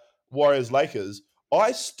Lakers.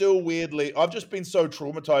 I've just been so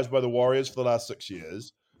traumatized by the Warriors for the last 6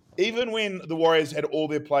 years. Even when the Warriors had all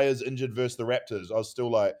their players injured versus the Raptors, I was still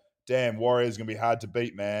like, damn, Warriors gonna be hard to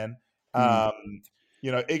beat, man.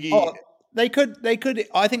 Iggy. Oh, they could.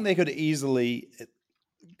 I think they could easily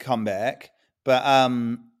come back, but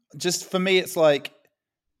just for me, it's like,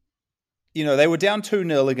 they were down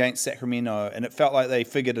 2-0 against Sacramento, and it felt like they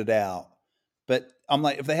figured it out. But I'm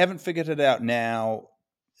like, if they haven't figured it out now,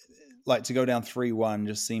 like to go down 3-1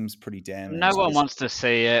 just seems pretty damning. No one wants to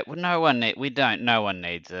see it. No one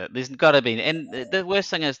needs it. There's got to be, and the worst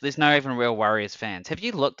thing is there's no even real Warriors fans. Have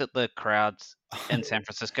you looked at the crowds in San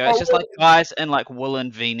Francisco? It's just like guys in like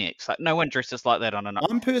woolen V-necks. Like no one dresses like that on a night.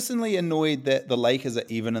 I'm personally annoyed that the Lakers are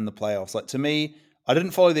even in the playoffs. Like to me, I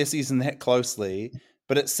didn't follow their season that closely,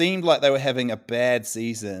 but it seemed like they were having a bad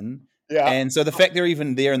season. Yeah. And so the fact they're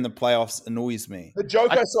even there in the playoffs annoys me. The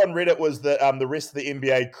joke I saw on Reddit was that the rest of the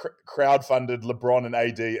NBA crowdfunded LeBron and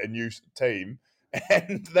AD a new team,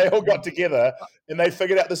 and they all got together and they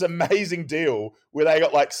figured out this amazing deal where they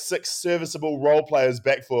got like 6 serviceable role players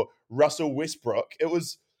back for Russell Westbrook. It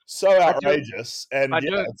was so outrageous, and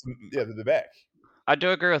they're back. I do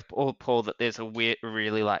agree with Paul that there's a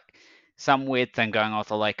really like some weird thing going on with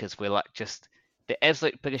the Lakers where like just the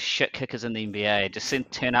absolute biggest shit kickers in the NBA just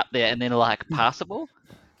turn up there and then like passable.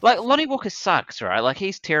 Like Lonnie Walker sucks, right? Like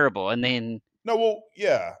he's terrible, and then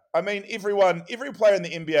I mean, every player in the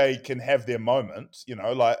NBA can have their moment,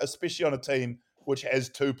 like especially on a team which has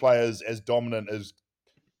 2 players as dominant as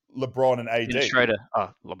LeBron and AD. And Schroeder,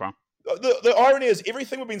 LeBron. The irony is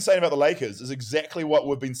everything we've been saying about the Lakers is exactly what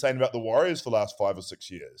we've been saying about the Warriors for the last 5 or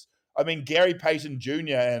 6 years. I mean, Gary Payton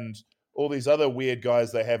Jr. and all these other weird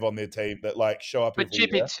guys they have on their team that like show up every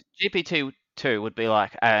year. GP2 would be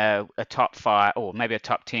like a top 5 or maybe a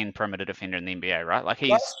top 10 perimeter defender in the NBA, right? Like he's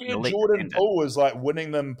last year Jordan Poole was like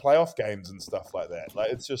winning them playoff games and stuff like that.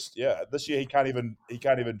 Like it's just this year he can't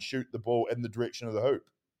even shoot the ball in the direction of the hoop.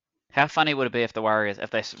 How funny would it be if the Warriors,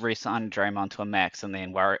 if they re-signed Draymond to a max and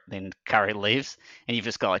then Curry leaves, and you've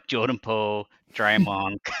just got like Jordan Poole,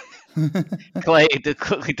 Draymond, Clay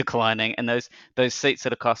quickly declining, and those seats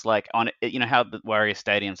that are cost like how the Warriors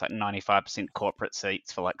Stadium's like 95% corporate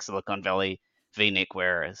seats for like Silicon Valley V-neck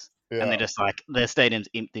wearers, and they're just like the stadium's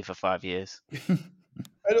empty for 5 years.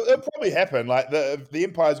 It'll probably happen. Like the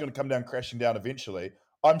Empire's going to come down crashing down eventually.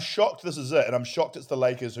 I'm shocked this is it, and I'm shocked it's the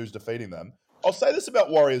Lakers who's defeating them. I'll say this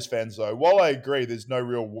about Warriors fans, though. While I agree there's no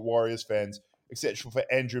real Warriors fans, except for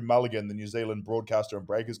Andrew Mulligan, the New Zealand broadcaster and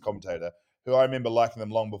Breakers commentator, who I remember liking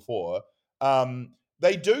them long before,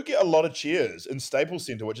 they do get a lot of cheers in Staples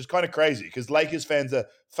Center, which is kind of crazy because Lakers fans are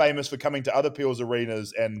famous for coming to other people's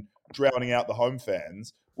arenas and drowning out the home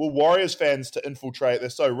fans. Well, Warriors fans to infiltrate,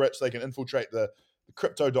 they're so rich they can infiltrate the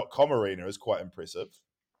Crypto.com arena is quite impressive.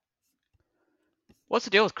 What's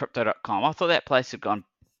the deal with Crypto.com? I thought that place had gone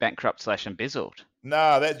bankrupt / embezzled.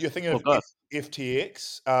 Nah, you're thinking of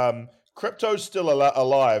FTX. Crypto's still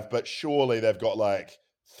alive, but surely they've got like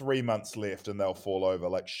 3 months left and they'll fall over.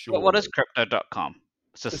 Like, sure. What is Crypto.com?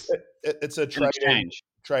 It's a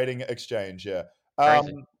trading exchange. Yeah.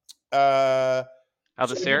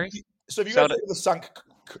 Other series. So if you go through the sunk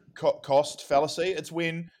cost fallacy, it's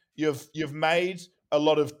when you've made a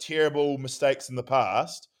lot of terrible mistakes in the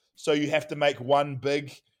past, so you have to make one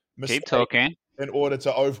big mistake. Keep talking. In order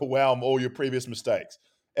to overwhelm all your previous mistakes.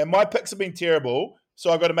 And my picks have been terrible, so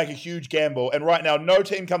I've got to make a huge gamble. And right now, no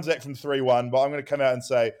team comes back from 3-1, but I'm going to come out and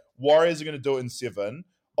say Warriors are going to do it in 7.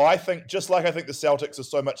 I think the Celtics are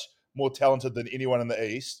so much more talented than anyone in the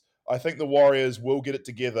East, I think the Warriors will get it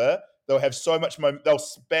together. They'll have so much they'll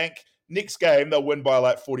spank. Next game, they'll win by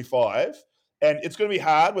like 45. And it's going to be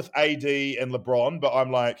hard with AD and LeBron, but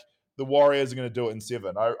I'm like, the Warriors are going to do it in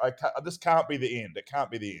 7. This can't be the end. It can't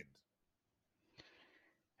be the end.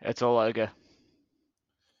 It's all over.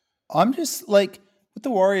 I'm just like, with the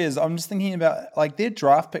Warriors, I'm just thinking about like their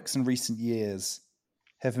draft picks in recent years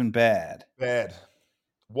have been bad.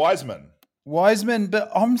 Wiseman, but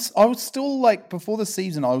I was still like, before the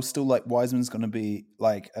season, I was still like, Wiseman's going to be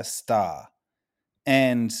like a star.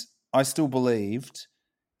 And I still believed.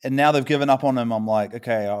 And now they've given up on him. I'm like,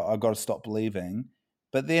 okay, I've got to stop believing.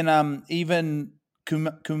 But then even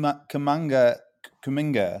Kuminga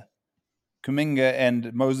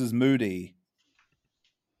and Moses Moody.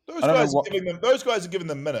 Those guys are giving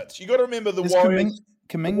them minutes. You got to remember the Warriors.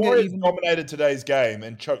 The Warriors dominated today's game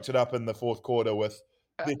and choked it up in the fourth quarter with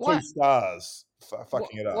their 2 stars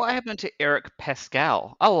fucking it up. What happened to Eric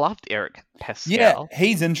Pascal? I loved Eric Pascal. Yeah,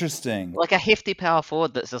 he's interesting. Like a hefty power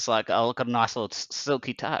forward that's just like, oh, look at a nice little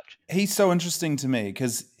silky touch. He's so interesting to me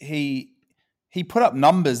because he put up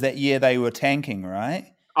numbers that year they were tanking, right?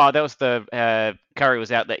 Oh, that was the Curry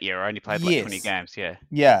was out that year. I only played like 20 games. Yeah.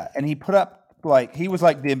 Yeah, and he put up he was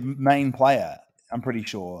like their main player. I'm pretty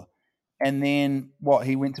sure. And then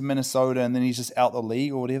he went to Minnesota, and then he's just out the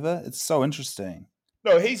league or whatever. It's so interesting.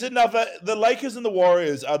 No, he's another. The Lakers and the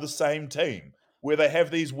Warriors are the same team, where they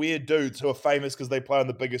have these weird dudes who are famous because they play on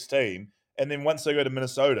the biggest team, and then once they go to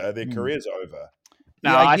Minnesota, their career's over.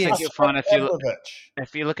 No, I think you'll find if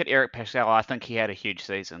you look at Eric Pascal, I think he had a huge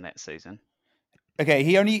season that season. Okay,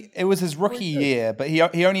 it was his rookie year, but he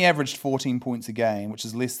only averaged 14 points a game, which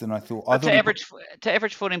is less than I thought. To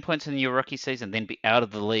average 14 points in your rookie season, then be out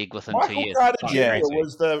of the league within 2 years. Michael Carter Jr.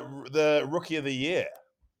 was the rookie of the year.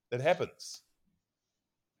 It happens.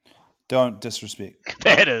 Don't disrespect.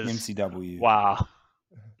 That is MCW. Wow.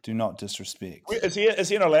 Do not disrespect. Is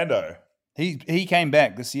he in Orlando? He came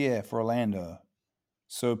back this year for Orlando.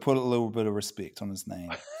 So put a little bit of respect on his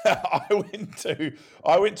name. I went to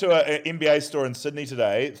an NBA store in Sydney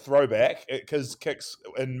today, throwback, because Kicks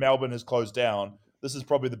in Melbourne has closed down. This is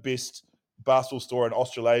probably the best basketball store in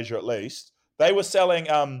Australasia, at least. They were selling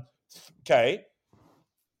from the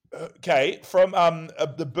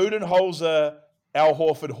Budenholzer, Al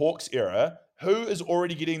Horford Hawks era. Who is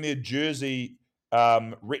already getting their jersey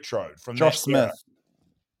retroed from Josh Smith?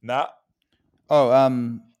 Nah. Oh,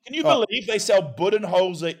 can you believe they sell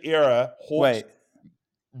Budenholzer era Hawks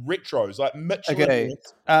retros like Mitchell? Okay,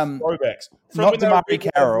 throwbacks. Not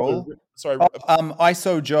Damari Carroll. Sorry,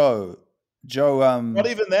 ISO Joe. Not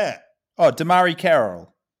even that. Oh, Damari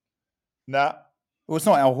Carroll. Nah. Well, it's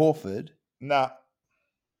not Al Horford. Nah.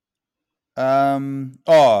 Kyle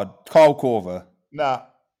Korver. Nah.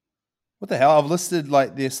 What the hell? I've listed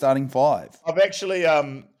like their starting 5. I've actually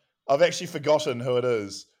forgotten who it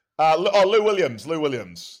is. Lou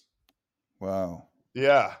Williams. Wow.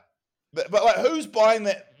 Yeah. But like, who's buying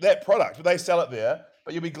that product? But they sell it there.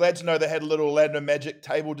 But you'll be glad to know they had a little Orlando Magic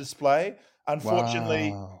table display.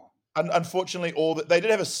 Unfortunately, unfortunately, they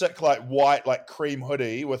did have a sick like white like cream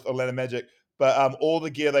hoodie with Orlando Magic, but all the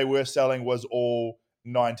gear they were selling was all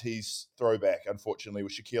 90s throwback. Unfortunately,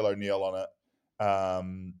 with Shaquille O'Neal on it.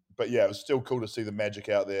 But yeah, it was still cool to see the Magic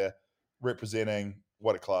out there representing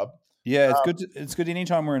what a club. Yeah, it's good. It's good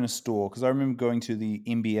anytime we're in a store because I remember going to the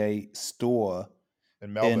NBA store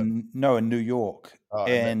in Melbourne. In New York,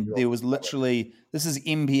 and there was literally this is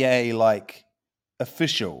NBA like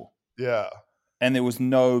official. Yeah. And there was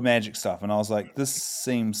no Magic stuff. And I was like, this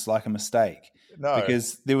seems like a mistake. No.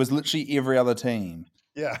 Because there was literally every other team.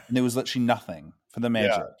 Yeah. And there was literally nothing for the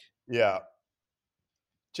Magic. Yeah.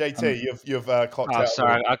 JT, you've clocked out. Oh,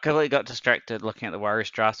 sorry. I completely got distracted looking at the Warriors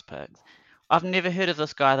draft picks. I've never heard of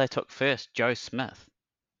this guy they took first, Joe Smith.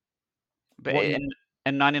 But in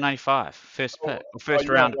 1995, first pick. First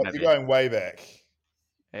round. You're going way back.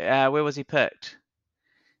 Where was he picked?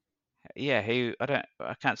 Yeah,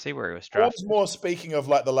 I can't see where he was drafted. What's more, speaking of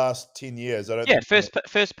like the last 10 years, first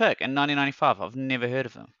pick in 1995. I've never heard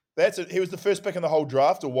of him. He was the first pick in the whole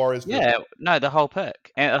draft, or Warriors? No, the whole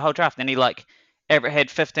pick and the whole draft. And he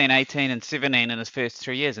had 15, 18, and 17 in his first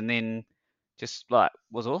 3 years, and then just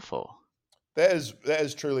was awful. That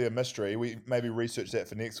is truly a mystery. We maybe research that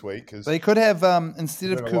for next week because they could have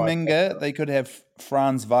instead of Kuminga, they could have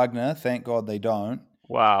Franz Wagner. Thank God they don't.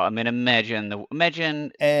 Wow, I mean, imagine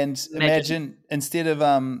instead of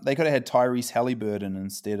they could have had Tyrese Halliburton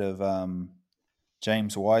instead of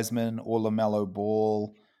James Wiseman or LaMelo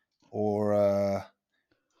Ball or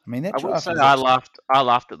that draft. I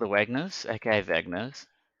laughed at the Wagners, aka Wagners.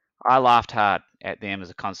 I laughed hard at them as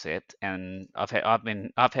a concept, and I've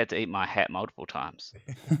had to eat my hat multiple times.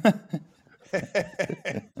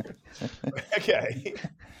 Okay.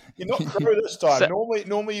 You're not crow this time. So,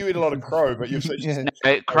 normally you eat a lot of crow, but you've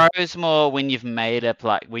crow is more when you've made up,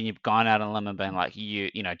 like when you've gone out on a limb and been like,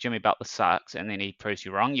 Jimmy Butler sucks, and then he proves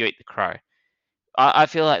you wrong. You eat the crow. I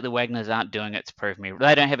feel like the Wagners aren't doing it to prove me.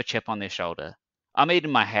 They don't have a chip on their shoulder. I'm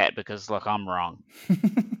eating my hat because I'm wrong.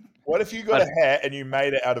 What if you got a hat and you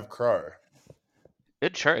made it out of crow?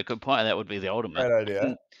 Good point. That would be the ultimate. Great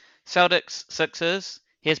idea. Celtics, Sixers.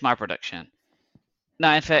 Here's my prediction.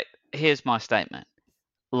 No, in fact, here's my statement.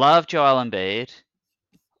 Love Joel Embiid.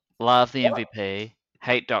 Love the MVP.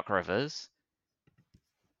 Hate Doc Rivers.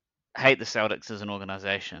 Hate the Celtics as an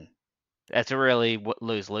organization. That's a really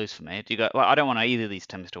lose-lose for me. I don't want either of these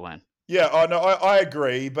teams to win. Yeah, I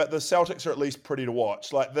agree, but the Celtics are at least pretty to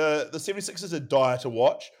watch. Like the 76ers are dire to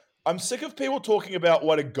watch. I'm sick of people talking about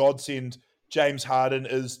what a godsend James Harden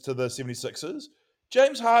is to the 76ers.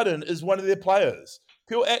 James Harden is one of their players.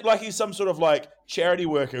 People act like he's some sort of like charity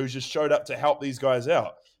worker who's just showed up to help these guys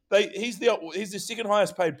out. He's the second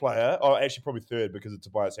highest paid player, or actually probably third because of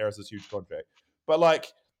Tobias Harris's huge contract. But like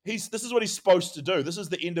this is what he's supposed to do. This is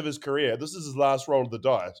the end of his career. This is his last roll of the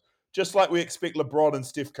dice. Just like we expect LeBron and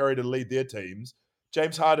Steph Curry to lead their teams,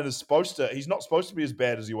 James Harden is he's not supposed to be as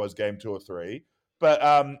bad as he was game 2 or 3,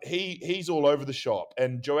 but he's all over the shop.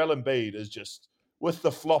 And Joel Embiid is just, with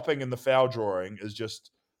the flopping and the foul drawing, is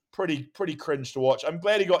just pretty cringe to watch. I'm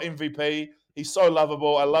glad he got MVP. He's so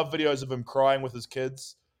lovable. I love videos of him crying with his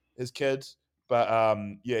kids. But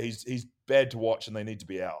he's bad to watch and they need to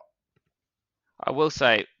be out. I will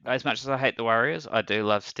say, as much as I hate the Warriors, I do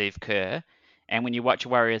love Steve Kerr. And when you watch a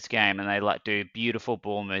Warriors game and they do beautiful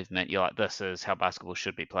ball movement, you're like, this is how basketball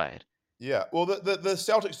should be played. Yeah, well, the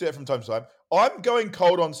Celtics do that from time to time. I'm going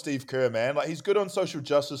cold on Steve Kerr, man. Like, he's good on social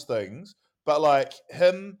justice things, but like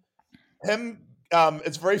him,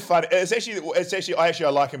 it's very funny. It's actually, I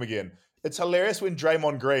like him again. It's hilarious when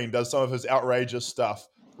Draymond Green does some of his outrageous stuff,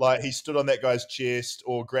 like he stood on that guy's chest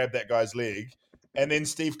or grabbed that guy's leg, and then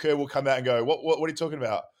Steve Kerr will come out and go, "What are you talking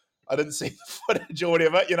about? I didn't see the footage or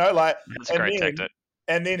whatever." That's a great tactic.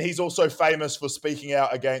 And then he's also famous for speaking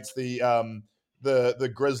out against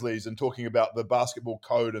the Grizzlies and talking about the basketball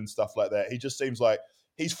code and stuff like that. He just seems like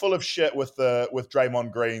he's full of shit with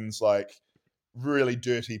Draymond Green's like really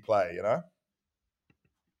dirty play,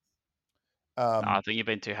 I think you've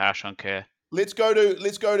been too harsh on Kerr. Let's go to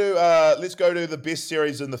the best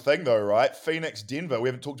series in the thing though, right? Phoenix, Denver. We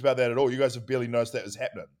haven't talked about that at all. You guys have barely noticed that was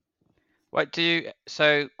happening.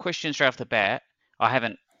 So question straight off the bat. I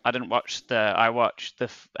watched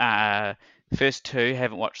the first 2.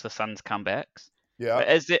 Haven't watched the Suns comebacks. Yeah.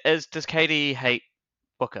 But does Katie hate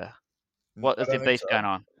Booker? What is their beef going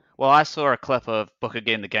on? Well, I saw a clip of Booker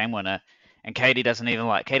getting the game winner, and Katie doesn't even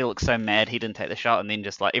Katie looks so mad he didn't take the shot, and then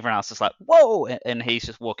just everyone else is like, whoa, and he's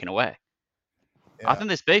just walking away. Yeah. I think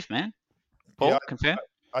there's beef, man. Paul, confirm?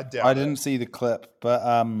 I didn't see the clip, but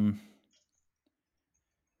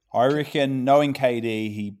I reckon, knowing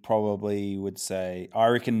KD, he probably would say,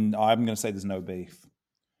 I'm going to say there's no beef.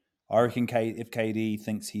 I reckon if KD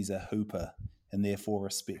thinks he's a hooper and therefore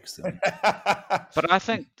respects him.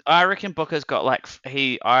 But I reckon Booker's got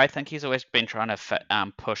I think he's always been trying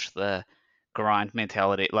to push the grind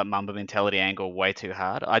mentality, like Mamba mentality angle way too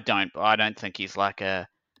hard. I don't think he's like a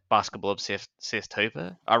basketball obsessed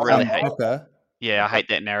hooper. I really hate. Booker. Yeah, I hate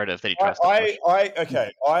that narrative that he tries to push.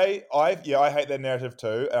 I hate that narrative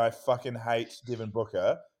too, and I fucking hate Devin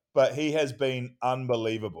Booker. But he has been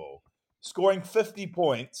unbelievable, scoring 50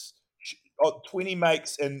 points, 20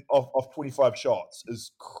 makes off 25 shots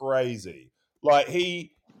is crazy. Like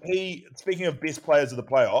he speaking of best players of the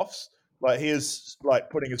playoffs, like he is like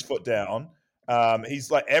putting his foot down. He's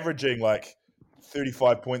like averaging like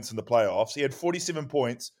 35 points in the playoffs. He had 47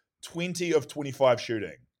 points, 20 of 25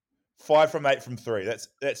 shooting. 5 from 8 from 3.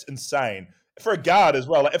 That's insane for a guard as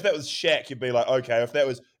well. Like if that was Shaq, you'd be like, okay. If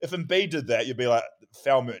Embiid did that, you'd be like,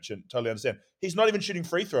 foul merchant. Totally understand. He's not even shooting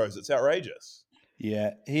free throws. It's outrageous.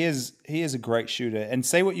 Yeah, he is a great shooter. And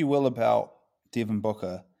say what you will about Devin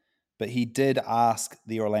Booker, but he did ask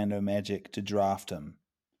the Orlando Magic to draft him,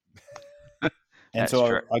 and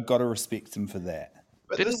so I got to respect him for that.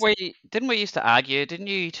 But didn't we used to argue? Didn't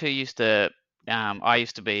you two used to? I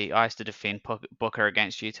used to defend Booker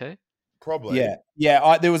against you two. Probably.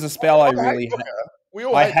 Yeah. There was a spell I really. We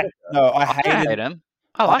all hate Booker. No, I hated him.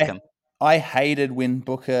 I like him. I hated when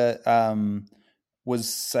Booker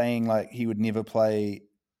was saying like he would never play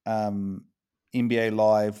NBA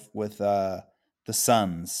Live with the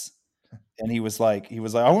Suns, and he was like,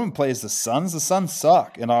 I wouldn't play as the Suns. The Suns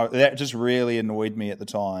suck, and that just really annoyed me at the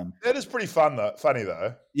time. That is pretty funny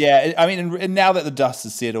though. Yeah, I mean, and now that the dust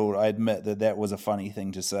has settled, I admit that was a funny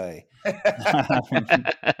thing to say.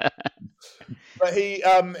 But he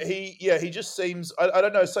just seems I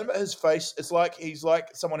don't know, something about his face. It's like he's like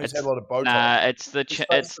someone who's had a lot of Botox.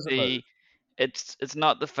 It's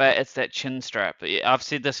not the fat. It's that chin strap. I've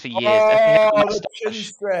said this for years. The chin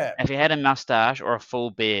strap. If he had a mustache or a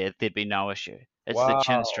full beard, there'd be no issue. It's the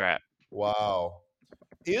chin strap. Wow.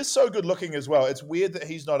 He is so good looking as well. It's weird that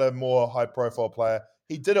he's not a more high profile player.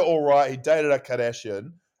 He did it all right. He dated a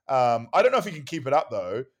Kardashian. I don't know if he can keep it up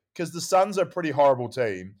though, because the Suns are a pretty horrible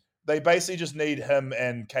team. They basically just need him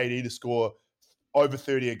and KD to score over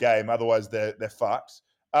 30 a game. Otherwise, they're fucked.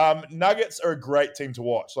 Nuggets are a great team to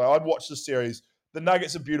watch. Like I'd watch this series. The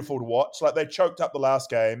Nuggets are beautiful to watch. Like they choked up the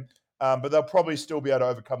last game, but they'll probably still be able to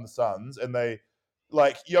overcome the Suns. And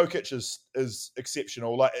Jokic is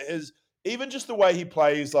exceptional. Like even just the way he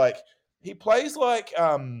plays. Like he plays like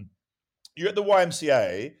you're at the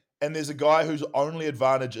YMCA and there's a guy whose only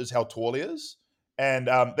advantage is how tall he is, and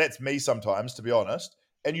that's me sometimes, to be honest.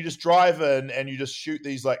 And you just drive in and you just shoot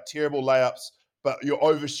these like terrible layups, but you're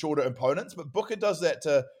over shorter opponents. But Booker does that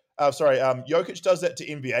to, Jokic does that to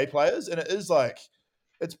NBA players, and it is like,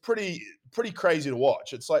 it's pretty crazy to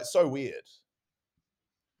watch. It's like so weird.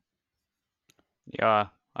 Yeah,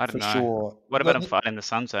 I don't know. Sure. What about him fighting the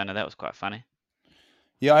Sun Zone? That was quite funny.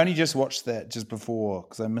 Yeah, I only just watched that just before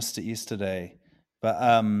because I missed it yesterday. But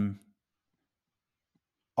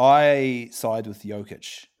I side with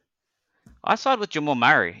Jokic. I side with Jamal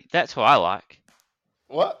Murray. That's who I like.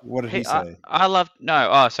 What? What did he say? I love no.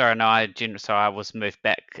 Oh, sorry, no. I was moved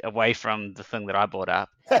back away from the thing that I brought up.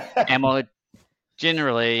 And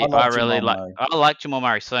generally, I like Jamal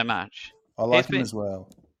Murray so much. I like him as well.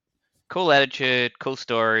 Cool attitude, cool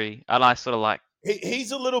story.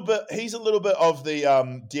 He's a little bit of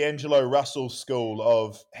the D'Angelo Russell school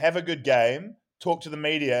of have a good game, talk to the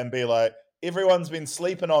media, and be like, everyone's been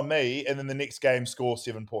sleeping on me, and then the next game score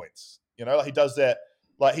 7 points. You know, like he does that.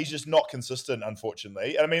 Like he's just not consistent,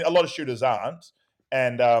 unfortunately. And I mean, a lot of shooters aren't,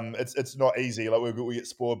 and it's not easy. Like we get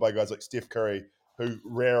spoiled by guys like Steph Curry who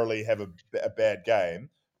rarely have a bad game.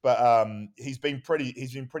 But he's been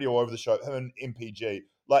pretty all over the show. Him and MPG,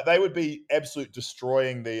 like they would be absolute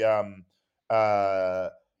destroying the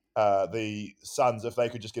Suns if they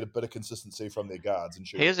could just get a bit of consistency from their guards and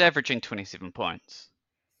shoot. He is averaging 27 points.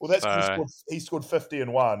 Well, that's he scored 50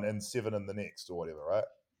 in one and 7 in the next or whatever, right?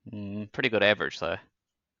 Pretty good average though.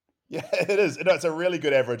 Yeah, it is. No, it's a really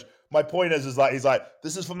good average. My point is like he's like,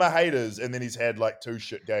 this is for my haters, and then he's had like 2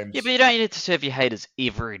 shit games. Yeah, but you don't need to serve your haters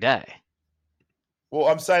every day. Well,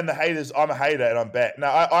 I'm saying the haters. I'm a hater, and I'm back.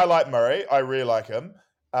 Now, I like Murray. I really like him.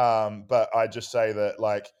 But I just say that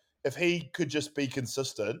like if he could just be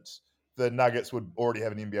consistent, the Nuggets would already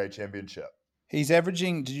have an NBA championship. He's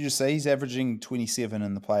averaging. Did you just say he's averaging 27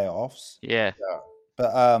 in the playoffs? Yeah.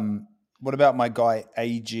 But what about my guy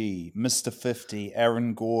AG, Mr. 50,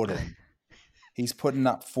 Aaron Gordon? He's putting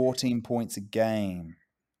up 14 points a game.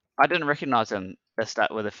 I didn't recognize him at the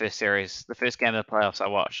start with the first series. The first game of the playoffs I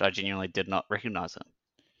watched, I genuinely did not recognize him.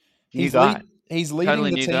 He's leading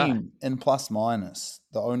totally the team in plus minus,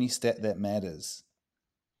 the only stat that matters.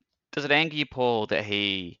 Does it anger you, Paul, that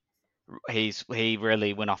he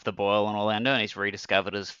really went off the boil on Orlando and he's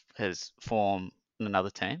rediscovered his form in another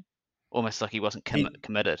team? Almost like he wasn't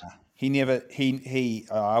committed.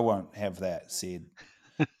 I won't have that said.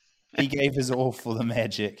 He gave his all for the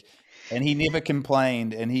Magic, and he never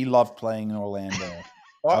complained, and he loved playing in Orlando.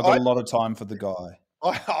 I've got a lot of time for the guy.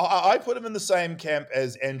 I put him in the same camp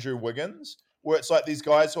as Andrew Wiggins, where it's like these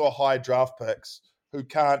guys who are high draft picks who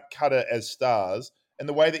can't cut it as stars. And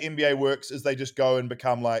the way the NBA works is they just go and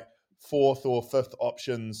become like fourth or fifth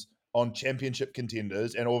options on championship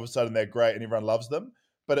contenders, and all of a sudden they're great and everyone loves them.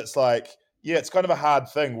 But it's like, yeah, it's kind of a hard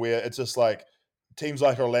thing where it's just like teams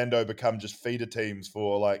like Orlando become just feeder teams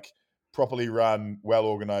for like properly run,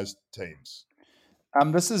 well-organized teams.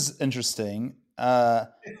 This is interesting. No,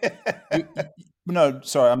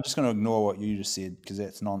 sorry, I'm just going to ignore what you just said because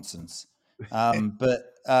that's nonsense. But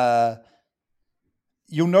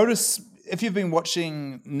you'll notice if you've been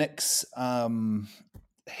watching Nick's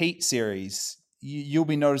Heat series, you'll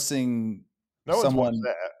be noticing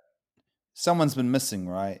someone's been missing,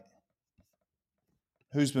 right?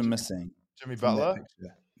 Who's been missing? Jimmy Butler?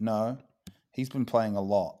 No, he's been playing a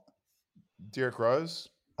lot. Derrick Rose?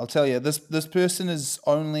 I'll tell you, this person is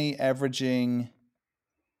only averaging.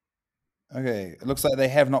 Okay, it looks like they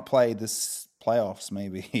have not played this playoffs.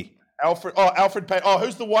 Maybe Alfred Payne. Oh,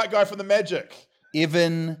 who's the white guy from the Magic?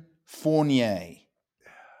 Evan Fournier.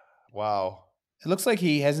 Wow. It looks like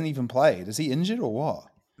he hasn't even played. Is he injured or what?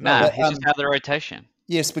 No, he's just out of the rotation.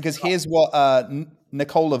 Yes, because here's what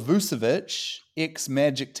Nikola Vucevic,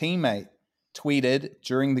 ex-Magic teammate, tweeted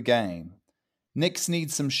during the game. Knicks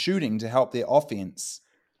need some shooting to help their offense.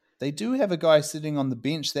 They do have a guy sitting on the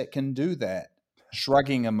bench that can do that.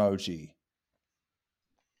 Shrugging emoji.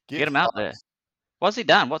 Get him out there. What's he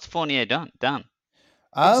done? What's Fournier done? He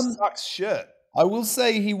sucks shit. I will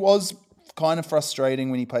say he was kind of frustrating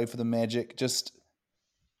when he played for the Magic. Just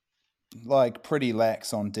like pretty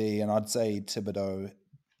lax on D, and I'd say Thibodeau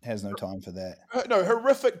has no time for that. No,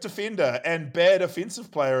 horrific defender and bad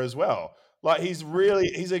offensive player as well. Like he's a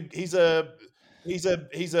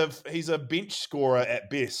bench scorer at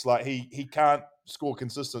best. Like he can't score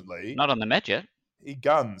consistently. Not on the Magic. He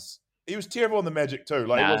guns. He was terrible on the Magic too.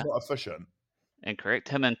 Like he was not efficient. Incorrect.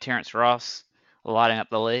 Him and Terrence Ross lighting up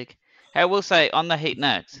the league. Hey, I will say on the Heat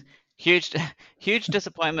Knicks, huge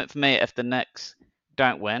disappointment for me if the Knicks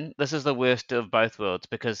don't win. This is the worst of both worlds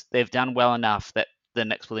because they've done well enough that the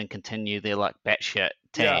Knicks will then continue their like batshit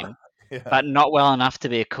team, but not well enough to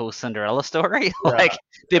be a cool Cinderella story.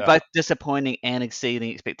 They're both disappointing and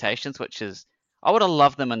exceeding expectations, which is I would have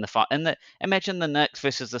loved them in the imagine the Knicks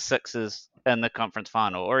versus the Sixers in the conference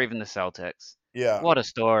final, or even the Celtics. Yeah, what a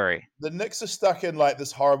story. The Knicks are stuck in like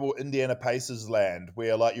this horrible Indiana Pacers land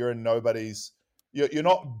where like you're in nobody's. You're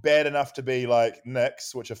not bad enough to be like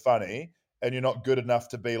Knicks, which are funny, and you're not good enough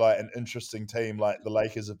to be like an interesting team like the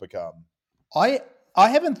Lakers have become. I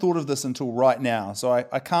haven't thought of this until right now, so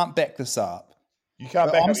I can't back this up. You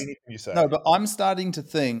can't back up anything you say. No, but I'm starting to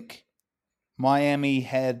think Miami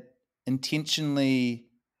had intentionally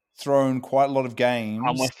thrown quite a lot I'm of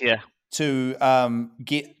games with you. to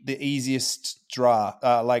get the easiest draw.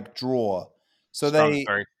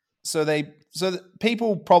 So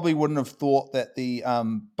people probably wouldn't have thought that the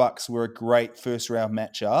Bucks were a great first round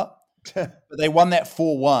matchup, but they won that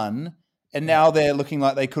 4-1, and now they're looking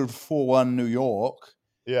like they could have 4-1 New York.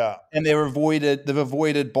 Yeah, and they've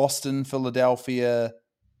avoided Boston, Philadelphia.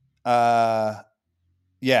 They've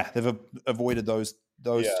avoided those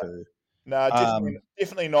two. No,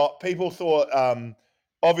 definitely not. People thought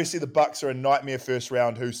obviously the Bucks are a nightmare first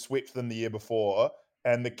round who swept them the year before,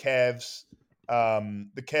 and the Cavs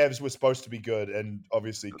were supposed to be good and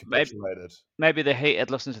obviously capitulated. Maybe the Heat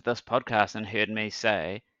had listened to this podcast and heard me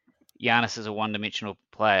say Giannis is a one-dimensional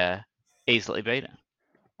player, easily beaten.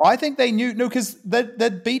 I think they knew because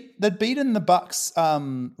they'd beaten the Bucks.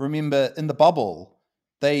 Remember in the bubble,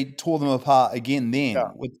 they tore them apart again. Then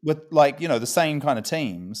with like the same kind of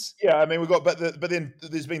teams. Yeah, I mean but then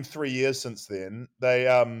there's been 3 years since then. They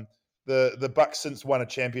the Bucks since won a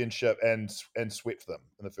championship and swept them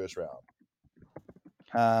in the first round.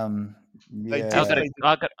 I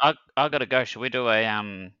gotta go. Should we do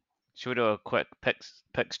a quick picks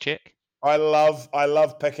check? I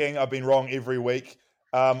love picking. I've been wrong every week.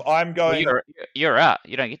 I'm going. Well, you're out.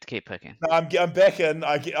 You don't get to keep picking. No, I'm back in.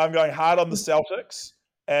 I'm going hard on the Celtics,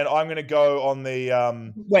 and I'm going to go on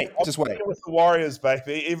the. Wait with the Warriors,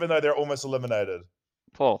 baby. Even though they're almost eliminated.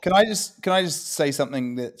 Paul, can I just say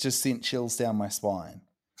something that just sent chills down my spine?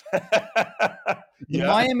 The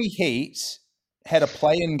Miami Heat had a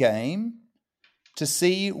play-in game to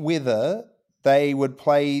see whether they would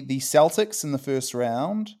play the Celtics in the first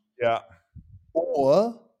round,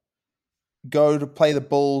 or go to play the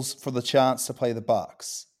Bulls for the chance to play the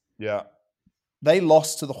Bucks. Yeah. They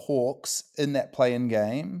lost to the Hawks in that play-in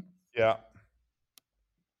game. Yeah.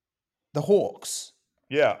 The Hawks.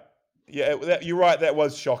 Yeah. Yeah, you're right. That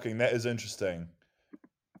was shocking. That is interesting.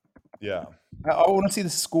 Yeah. I want to see the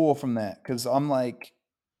score from that because I'm like,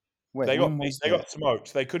 wait, they got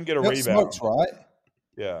smoked. They couldn't get a rebound. Smoked, right?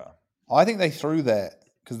 Yeah. I think they threw that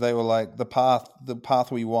because they were like, the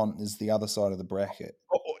path we want is the other side of the bracket.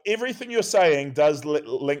 Everything you're saying does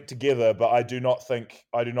link together, but I do not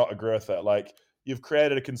agree with it. Like, you've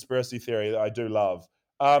created a conspiracy theory that I do love.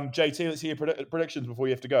 JT, let's hear your predictions before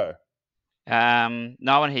you have to go. No,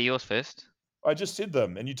 I want to hear yours first. I just said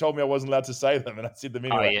them, and you told me I wasn't allowed to say them, and I said them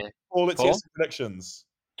anyway. Oh, yeah. Paul, let's hear some predictions.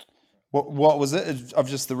 What was it of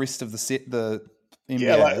just the rest of the set? The NBA?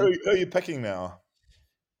 Yeah, like who are you picking now?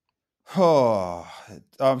 Oh,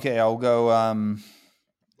 okay. I'll go.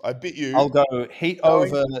 I bet you. I'll go Heat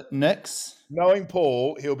over Knicks. Knowing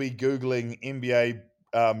Paul, he'll be googling NBA.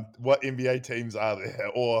 What NBA teams are there,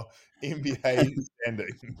 or NBA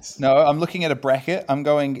standings? No, I'm looking at a bracket. I'm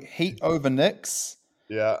going Heat over Knicks.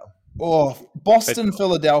 Yeah. Oh, Boston,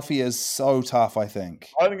 Philadelphia is so tough, I think.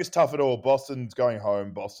 I don't think it's tough at all. Boston's going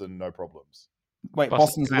home. Boston, no problems. Wait,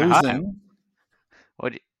 Boston's losing?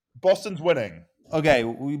 Boston's winning. Okay,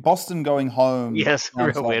 Boston going home. Yes,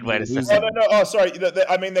 real weird way to say it. Oh, no. Oh, sorry.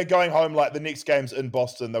 I mean, they're going home like the next game's in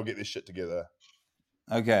Boston. They'll get this shit together.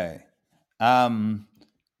 Okay. I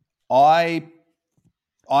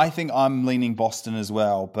think I'm leaning Boston as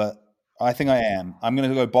well, but I think I am. I'm going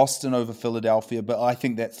to go Boston over Philadelphia, but I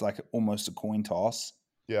think that's like almost a coin toss.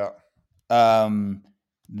 Yeah. Then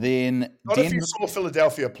not if you saw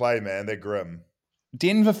Philadelphia play, man. They're grim.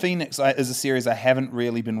 Denver Phoenix is a series I haven't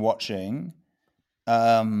really been watching,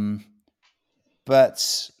 but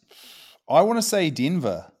I want to say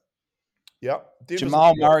Denver. Yeah.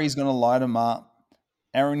 Jamal Murray's going to light them up.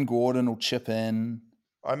 Aaron Gordon will chip in.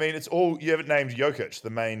 I mean, it's all you haven't named Jokic,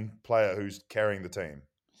 the main player who's carrying the team.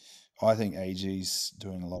 I think AG's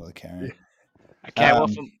doing a lot of the carrying. Yeah. Okay,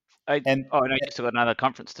 no, you still got another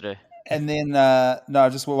conference to do. And then,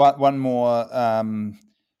 just one more. I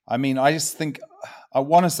mean, I just think I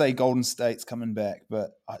want to say Golden State's coming back,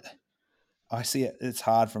 but I see it. It's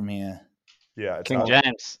hard from here. Yeah, it's King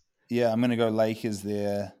James. Yeah, I'm going to go Lakers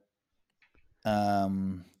there.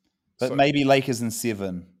 But maybe Lakers in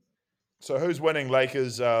 7. So who's winning?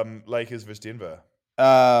 Lakers versus Denver.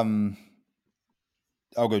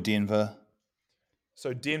 I'll go Denver.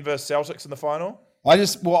 So Denver Celtics in the final? I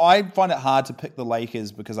find it hard to pick the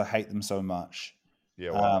Lakers because I hate them so much.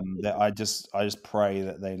 Yeah. Well. That I just pray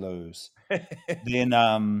that they lose.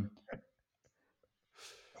 Then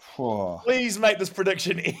please make this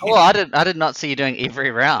prediction. Well, I did not see you doing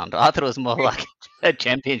every round. I thought it was more like a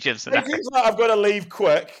championship scenario. It seems like I've got to leave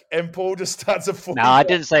quick, and Paul just starts a 40. No, I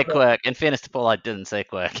didn't say quick. In fairness to Paul, I didn't say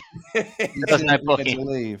quick. There's no booking.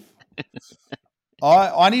 Leave.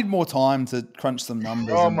 I need more time to crunch some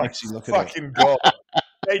numbers and actually look at it. Fucking God.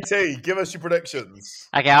 AT, give us your predictions.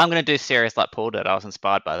 Okay, I'm going to do serious like Paul did. I was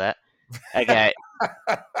inspired by that. Okay.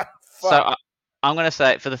 So I'm going to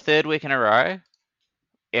say for the third week in a row,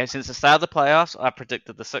 since the start of the playoffs, I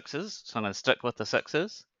predicted the Sixers. So I'm going to stick with the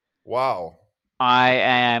Sixers. Wow. I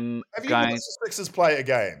am Have you going... watched the Sixers play a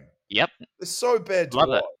game? Yep. It's so bad to Love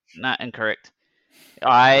watch. it. No, incorrect.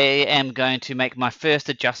 I am going to make my first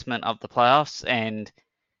adjustment of the playoffs, and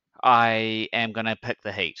I am going to pick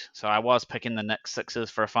the Heat. So I was picking the Knicks Sixers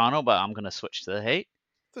for a final, but I'm going to switch to the Heat.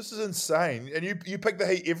 This is insane. And you pick the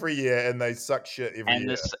Heat every year, and they suck shit every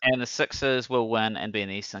year. And the Sixers will win and be an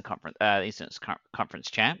Eastern Conference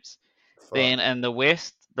champs. Fuck. Then in the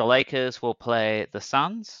West, the Lakers will play the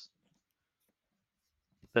Suns.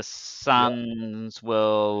 The Suns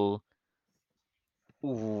will...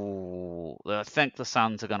 Ooh, I think the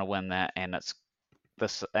Suns are going to win that, and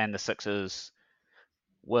the Sixers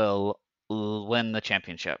will win the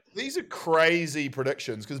championship. These are crazy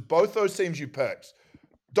predictions because both those teams you picked.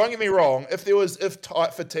 Don't get me wrong. If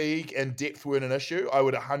tight fatigue and depth weren't an issue, I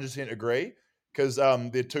would 100% agree because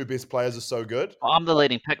their two best players are so good. I'm the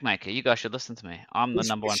leading pick maker. You guys should listen to me. I'm the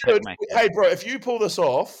number one pick maker. Hey, bro, if you pull this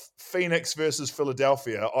off, Phoenix versus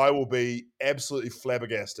Philadelphia, I will be absolutely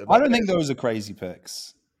flabbergasted. I don't think those are crazy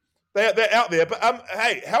picks. They're out there. But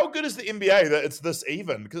hey, how good is the NBA that it's this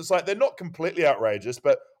even? Because it's like they're not completely outrageous,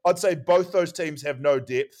 but I'd say both those teams have no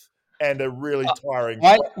depth and are really tiring.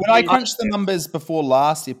 When I crunched the numbers before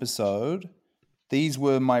last episode, these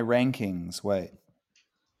were my rankings. Wait.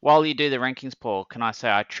 While you do the rankings, Paul, can I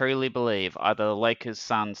say I truly believe either the Lakers,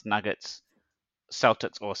 Suns, Nuggets,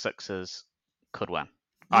 Celtics, or Sixers could win.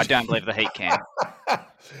 I don't believe the Heat can.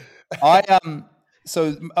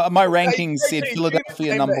 So my rankings JT, said did you Philadelphia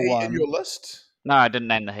name number the Heat 1. in your list, No, I didn't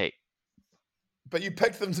name the Heat. but you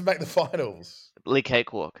picked them to make the finals. Lee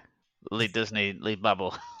Cakewalk. Lee Disney, Lee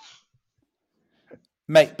Bubble.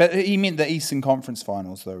 Mate, but he meant the Eastern Conference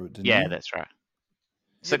Finals, though, didn't he? Yeah, that's right.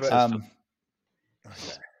 Sixers. Okay.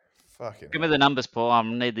 Fucking Give me the numbers, Paul. I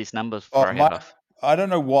need these numbers Oh, before I head off. I don't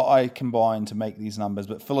know what I combined to make these numbers,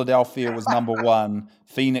 but Philadelphia was number 1,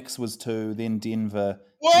 Phoenix was 2, then Denver.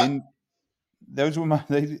 What? Then those were my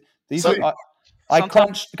these. So- Were, I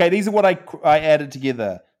crunched. Okay, these are what I added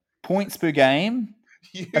together: points per game,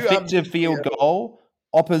 effective field goal,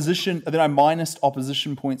 opposition. Then I minused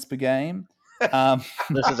opposition points per game.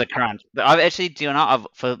 This is a crunch. I've actually, do you know,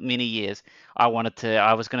 for many years, I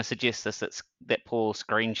was going to suggest that Paul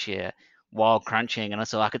screen share while crunching, and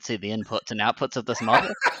so I could see the inputs and outputs of this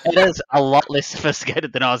model. It is a lot less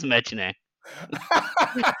sophisticated than I was imagining.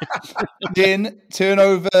 Then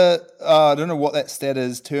turnover. I don't know what that stat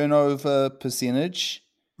is. Turnover percentage.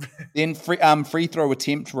 Then free throw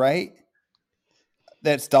attempt rate.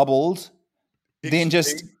 That's doubled. Then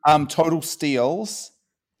just total steals.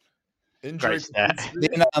 Injury.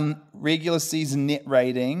 Then regular season net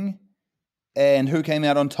rating, and who came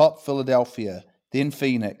out on top? Philadelphia. Then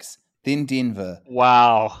Phoenix. Then Denver.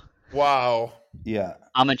 Wow. Yeah.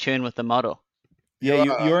 I'm in tune with the model.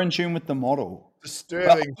 Yeah, you're in tune with the model. Disturbing.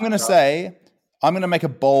 But I'm going to make a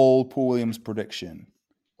bold Paul Williams prediction.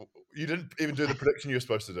 You didn't even do the prediction you were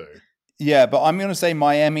supposed to do. Yeah, but I'm going to say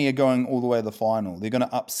Miami are going all the way to the final. They're going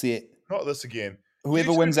to upset Not this again.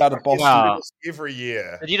 whoever wins out of Boston. Wow. Every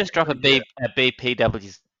year. Did you just drop a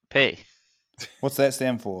BPWP? What's that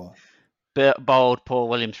stand for? Bold Paul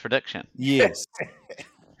Williams prediction. Yes.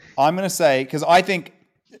 I'm going to say, because I think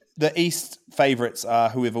the East favorites are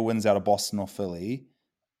whoever wins out of Boston or Philly.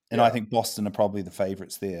 And I think Boston are probably the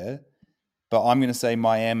favorites there. But I'm going to say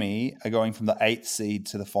Miami are going from the 8th seed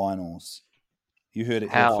to the finals. You heard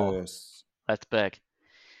it here first. That's big.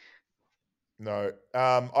 No,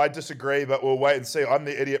 I disagree, but we'll wait and see. I'm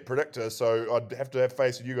the idiot predictor, so I'd have to have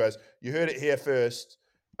faith in you guys. You heard it here first.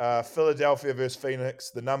 Philadelphia versus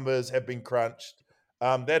Phoenix. The numbers have been crunched.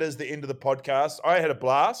 That is the end of the podcast. I had a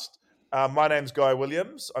blast. My name's Guy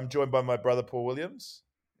Williams. I'm joined by my brother, Paul Williams.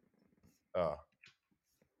 Oh.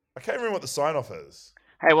 I can't remember what the sign-off is.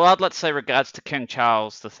 Hey, well, I'd like to say regards to King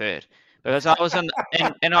Charles III, because I was in,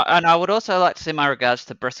 and I would also like to say my regards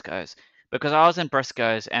to Briscoe's, because I was in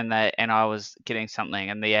Briscoe's and I was getting something,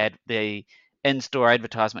 and the in-store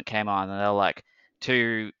advertisement came on, and they were like,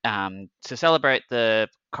 to celebrate the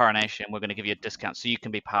coronation, we're going to give you a discount so you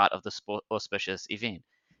can be part of the auspicious event.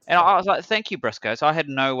 And I was like, thank you, Briscoe's. I had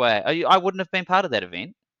no way. I wouldn't have been part of that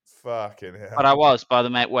event. Fucking hell. But I was, by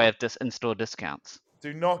the way of in-store discounts.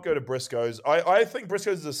 Do not go to Briscoe's. I think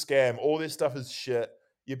Briscoe's is a scam. All this stuff is shit.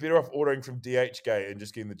 You're better off ordering from DHgate and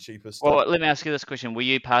just getting the cheapest stuff. Well, let me ask you this question. Were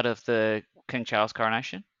you part of the King Charles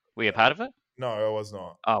coronation? Were you a part of it? No, I was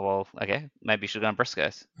not. Oh, well, okay. Maybe you should go on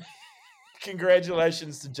Briscoe's.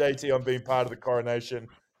 Congratulations to JT on being part of the coronation.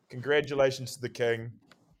 Congratulations to the King.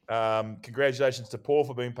 Congratulations to Paul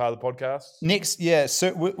for being part of the podcast. Next,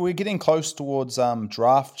 so we're getting close towards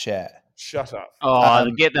draft chat. Shut up. Oh,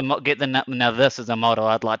 now this is a model.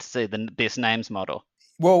 I'd like to see the best names model.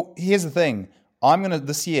 Well, here's the thing.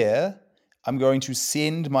 This year, I'm going to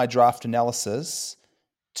send my draft analysis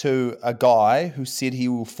to a guy who said he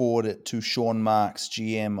will forward it to Sean Marks,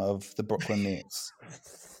 GM of the Brooklyn Nets.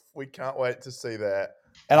 We can't wait to see that.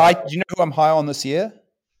 And do you know who I'm high on this year?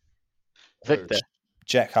 Victor.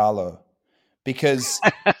 Jack Harlow. Because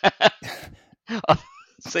I've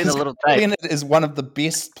seen a little tape. Bennett is one of the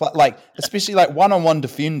best, especially one-on-one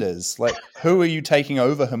defenders. Like, who are you taking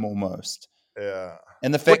over him almost? Yeah.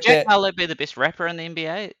 And the fact Would Jack Harlow be the best rapper in the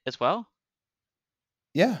NBA as well?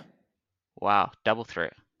 Yeah. Wow, double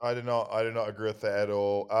threat. I do not agree with that at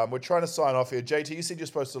all. We're trying to sign off here. JT, you said you're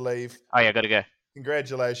supposed to leave. Oh yeah, gotta go.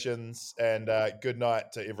 Congratulations and good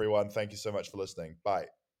night to everyone. Thank you so much for listening. Bye.